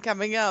have some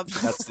coming up.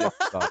 that's the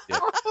upside. Yeah,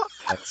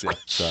 that's the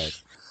upside.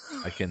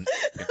 I can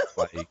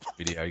play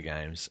video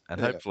games and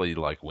hopefully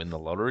like win the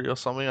lottery or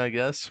something. I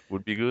guess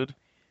would be good.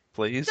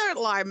 Please. Don't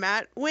lie,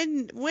 Matt.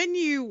 When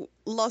you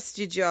lost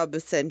your job,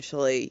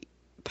 essentially,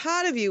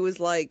 part of you was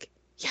like,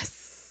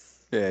 yes,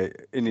 Yeah,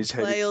 in his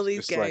head, play he's all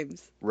these just, like,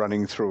 games.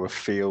 running through a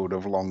field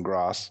of long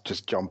grass,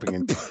 just jumping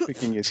and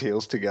picking his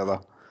heels together,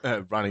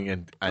 Running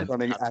and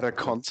running at a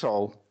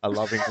console a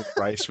loving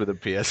embrace with a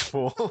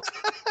PS4.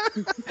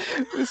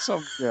 with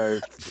some, you know,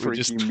 We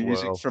just freaky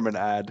music twirl. from an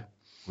ad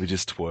We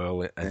just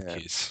twirl it and Yeah.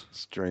 kiss.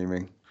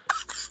 streaming.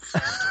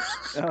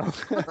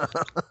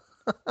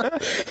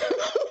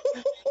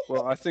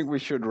 Well, I think we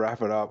should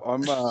wrap it up.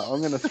 I'm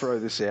going to throw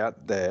this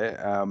out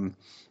there.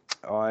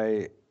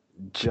 I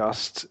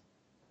just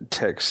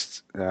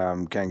text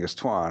Genghis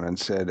Twan and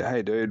said,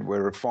 "Hey, dude,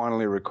 we're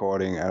finally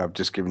recording, and I've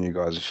just given you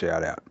guys a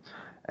shout out."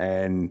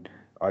 And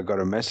I got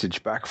a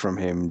message back from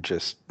him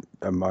just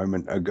a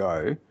moment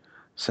ago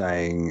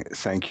saying,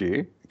 "Thank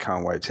you,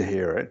 can't wait to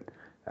hear it,"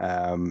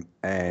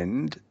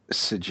 and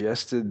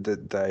suggested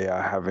that they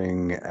are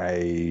having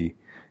a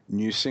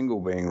new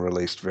single being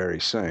released very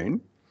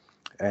soon.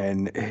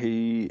 And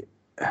he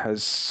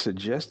has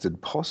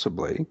suggested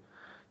possibly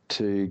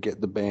to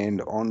get the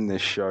band on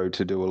this show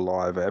to do a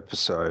live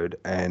episode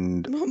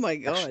and Oh my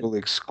god! actual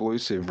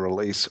exclusive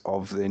release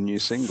of their new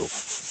single.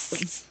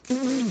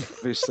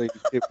 Obviously,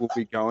 it will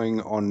be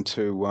going on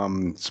to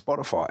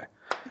Spotify.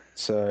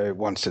 So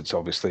once it's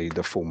obviously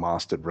the full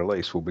mastered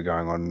release, will be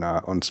going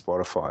on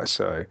Spotify.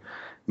 So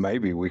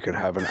maybe we could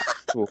have an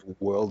actual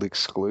world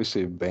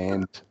exclusive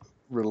band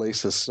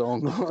release a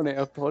song on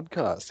our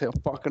podcast. How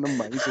fucking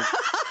amazing!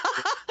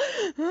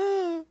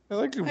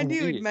 I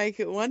knew we'd make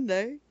it one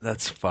day.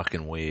 That's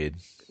fucking weird,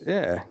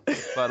 Yeah,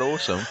 but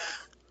awesome.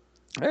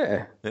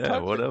 Yeah,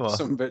 totally whatever.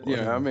 awesome, but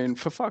I mean,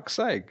 for fuck's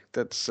sake,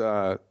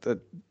 that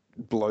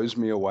blows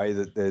me away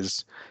that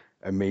there's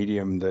a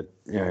medium that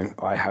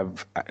I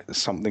have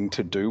something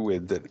to do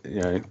with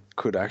that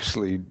could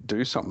actually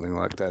do something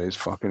like that is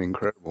fucking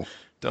incredible.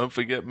 Don't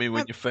forget me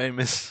when you're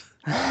famous.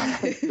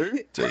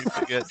 Don't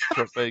forget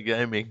Trope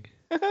Gaming.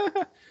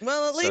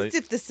 Well, at least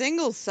if the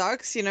single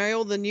sucks,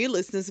 all the new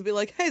listeners will be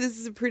like, "Hey, this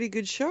is a pretty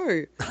good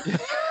show,"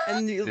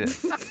 and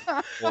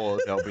or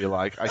they'll be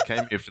like, "I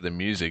came here for the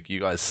music. You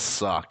guys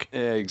suck."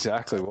 Yeah,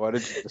 exactly. Why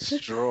did you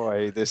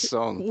destroy this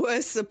song?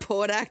 Worst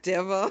support act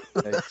ever.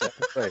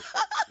 Exactly.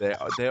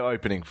 They're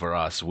opening for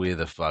us. We're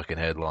the fucking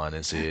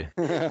headliners here.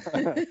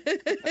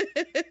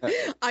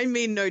 I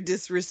mean, no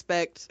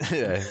disrespect.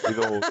 Yeah, with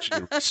all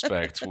due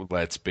respect,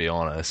 let's be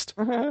honest.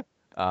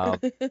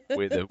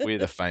 We're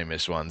the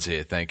famous ones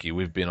here. Thank you.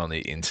 We've been on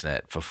the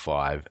internet for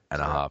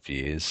 5.5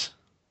 years.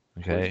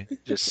 Okay,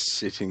 just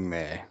sitting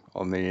there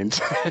on the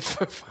internet.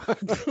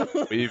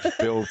 We've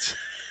built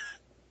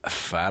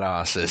fat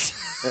asses.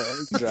 Yeah,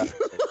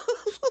 exactly.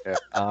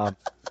 Yeah.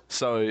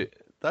 So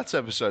that's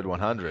episode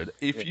 100.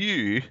 If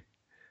you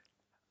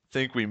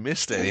think we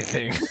missed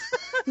anything,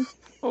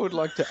 I would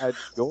like to add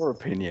your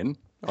opinion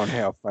on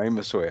how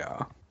famous we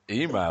are.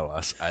 Email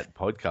us at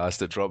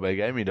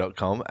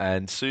podcast@dropbeargaming.com.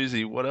 And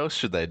Susie, what else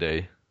should they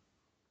do?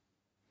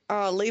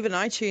 Leave an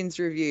iTunes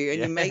review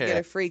and you may get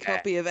a free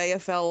copy of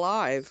AFL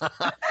Live.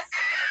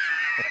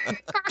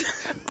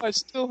 I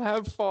still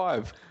have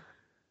 5.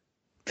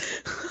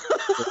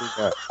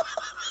 I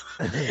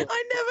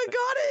never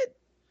got it.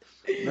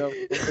 No,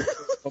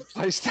 on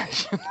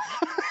PlayStation.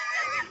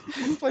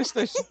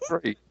 PlayStation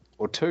 3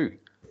 or 2.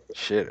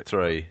 Shit.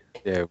 3.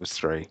 Yeah, it was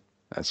 3.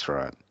 That's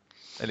right.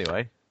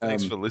 Anyway,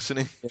 thanks for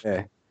listening.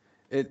 Yeah.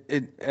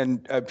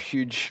 And a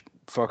huge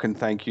fucking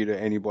thank you to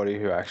anybody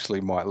who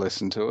actually might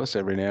listen to us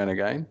every now and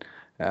again.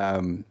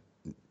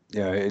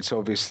 It's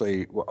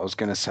obviously what I was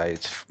going to say.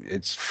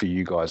 It's for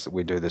you guys that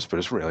we do this, but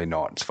it's really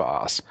not. It's for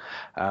us.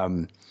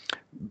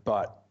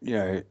 But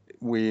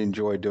we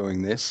enjoy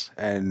doing this,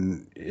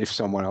 and if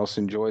someone else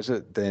enjoys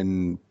it,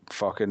 then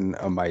fucking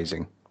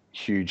amazing.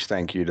 Huge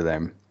thank you to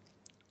them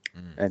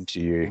and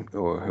to you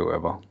or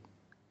whoever.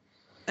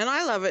 And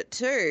I love it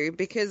too,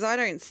 because I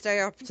don't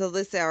stay up till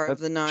this hour of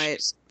the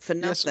night for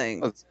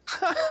nothing.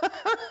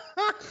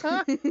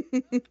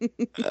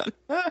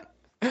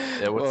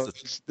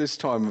 It's this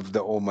time of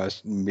the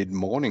almost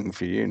mid-morning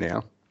for you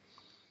now.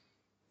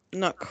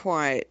 Not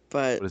quite,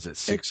 but... What is it,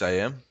 6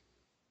 a.m.?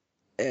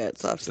 Yeah,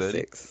 it's after 30?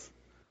 6.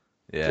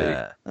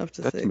 Yeah.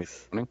 After That's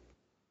 6. mid-morning.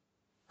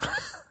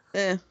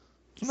 Yeah,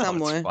 No,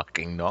 somewhere. it's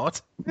fucking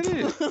not. It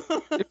is.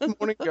 If the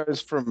morning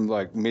goes from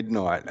like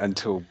midnight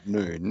until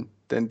noon,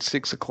 then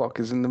 6 o'clock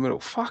is in the middle.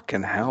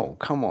 Fucking hell,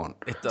 come on.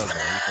 It doesn't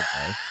even,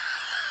 mate.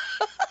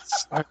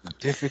 It's so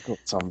difficult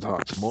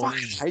sometimes. Fuck,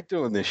 I hate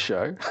doing this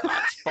show.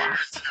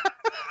 Fucked.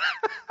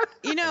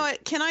 You know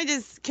what? Can I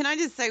just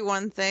say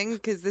one thing?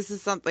 Because this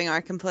is something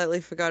I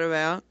completely forgot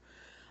about.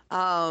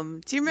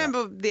 Do you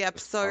remember the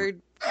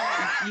episode?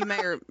 You may.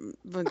 Oh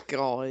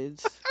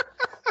God.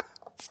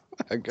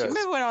 Do you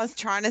remember when I was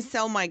trying to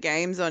sell my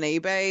games on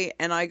eBay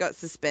and I got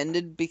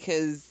suspended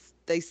because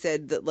they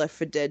said that Left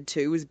 4 Dead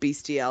 2 was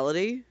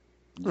bestiality?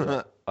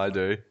 I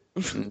do.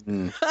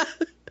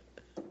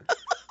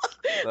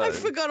 I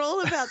forgot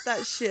all about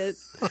that shit.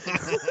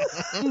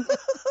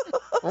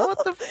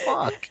 What the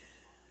fuck?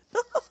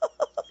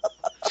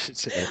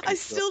 I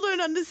still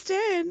don't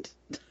understand.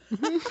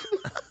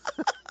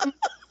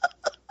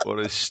 What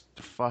is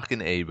fucking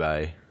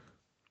eBay?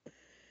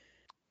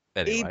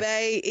 Anyway.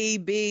 eBay,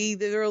 EB,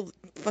 they're all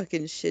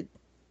fucking shit.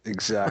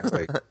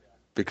 Exactly.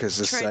 Because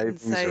the Trade and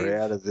savings save. are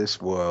out of this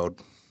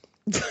world.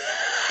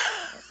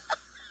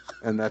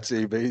 And that's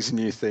EB's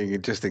new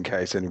thing, just in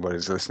case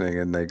anybody's listening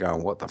and they're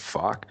going, what the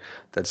fuck?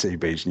 That's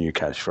EB's new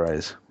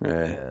catchphrase.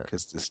 Yeah,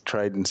 because it's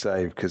trade and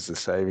save, because the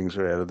savings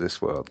are out of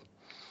this world.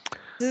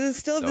 Does it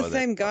still have the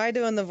same guy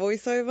doing the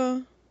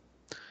voiceover?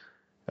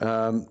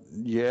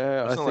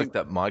 Yeah, It's not like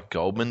that Mike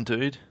Goldman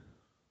dude.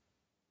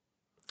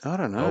 I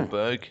don't know.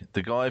 Goldberg,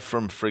 the guy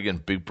from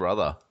friggin' Big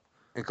Brother.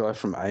 A guy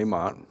from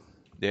A-Mart.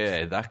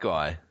 Yeah, that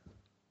guy.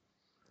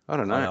 I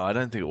don't know. No, I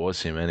don't think it was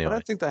him I anyway.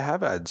 don't think they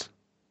have ads.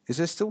 Is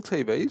there still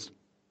TVs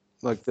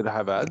like that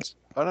have ads?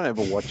 I don't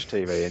ever watch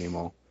TV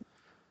anymore.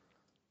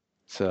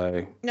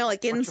 So No,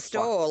 like in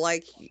store.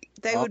 Like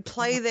they would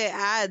play their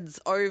ads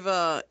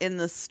over in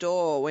the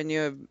store when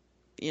you're,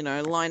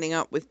 lining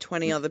up with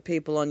 20 other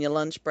people on your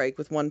lunch break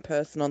with one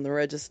person on the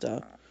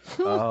register.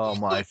 Oh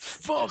my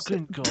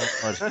fucking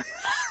god.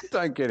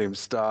 don't get him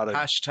started.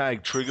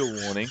 Hashtag trigger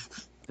warning.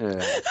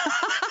 Yeah.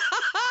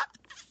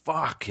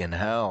 Fucking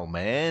hell,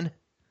 man.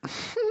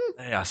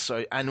 They are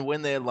so... And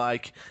when they're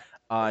like,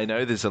 I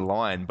know there's a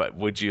line, but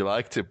would you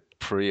like to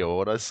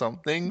pre-order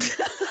something?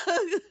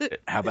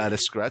 How about a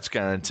scratch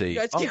guarantee?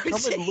 Come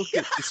and look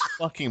at this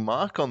fucking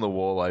mark on the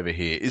wall over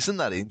here. Isn't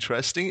that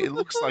interesting? It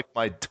looks like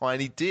my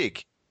tiny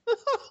dick.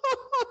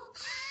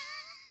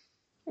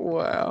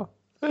 Wow.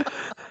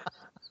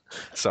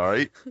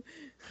 Sorry.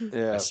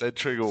 Yeah. I said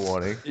trigger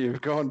warning.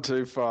 You've gone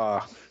too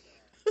far.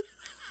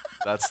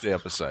 That's the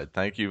episode.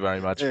 Thank you very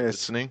much for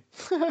Yes. listening.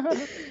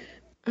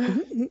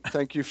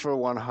 Thank you for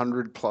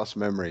 100 plus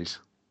memories.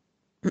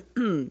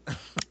 that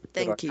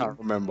Thank I you. can't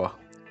remember.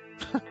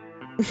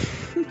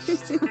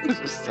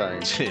 Just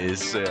saying.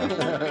 Cheers. Yeah.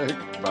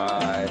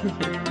 Bye.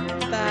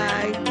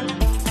 Bye.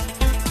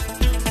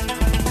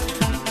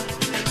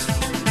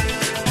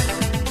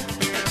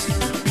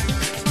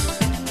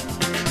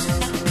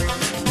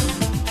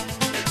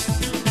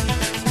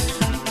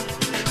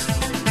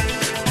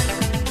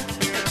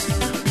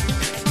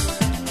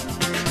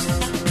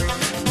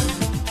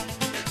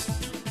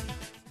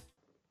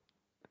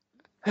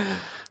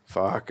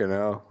 Fucking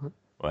hell.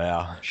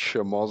 Wow.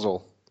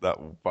 Schmozzle. That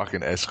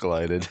fucking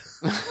escalated.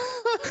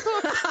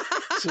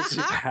 Just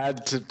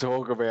had to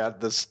talk about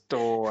the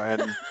store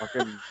and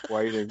fucking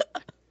waiting.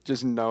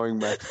 Just knowing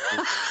Matt.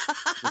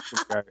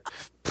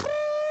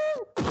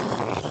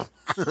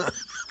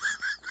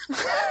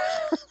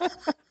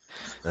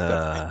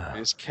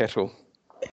 His kettle.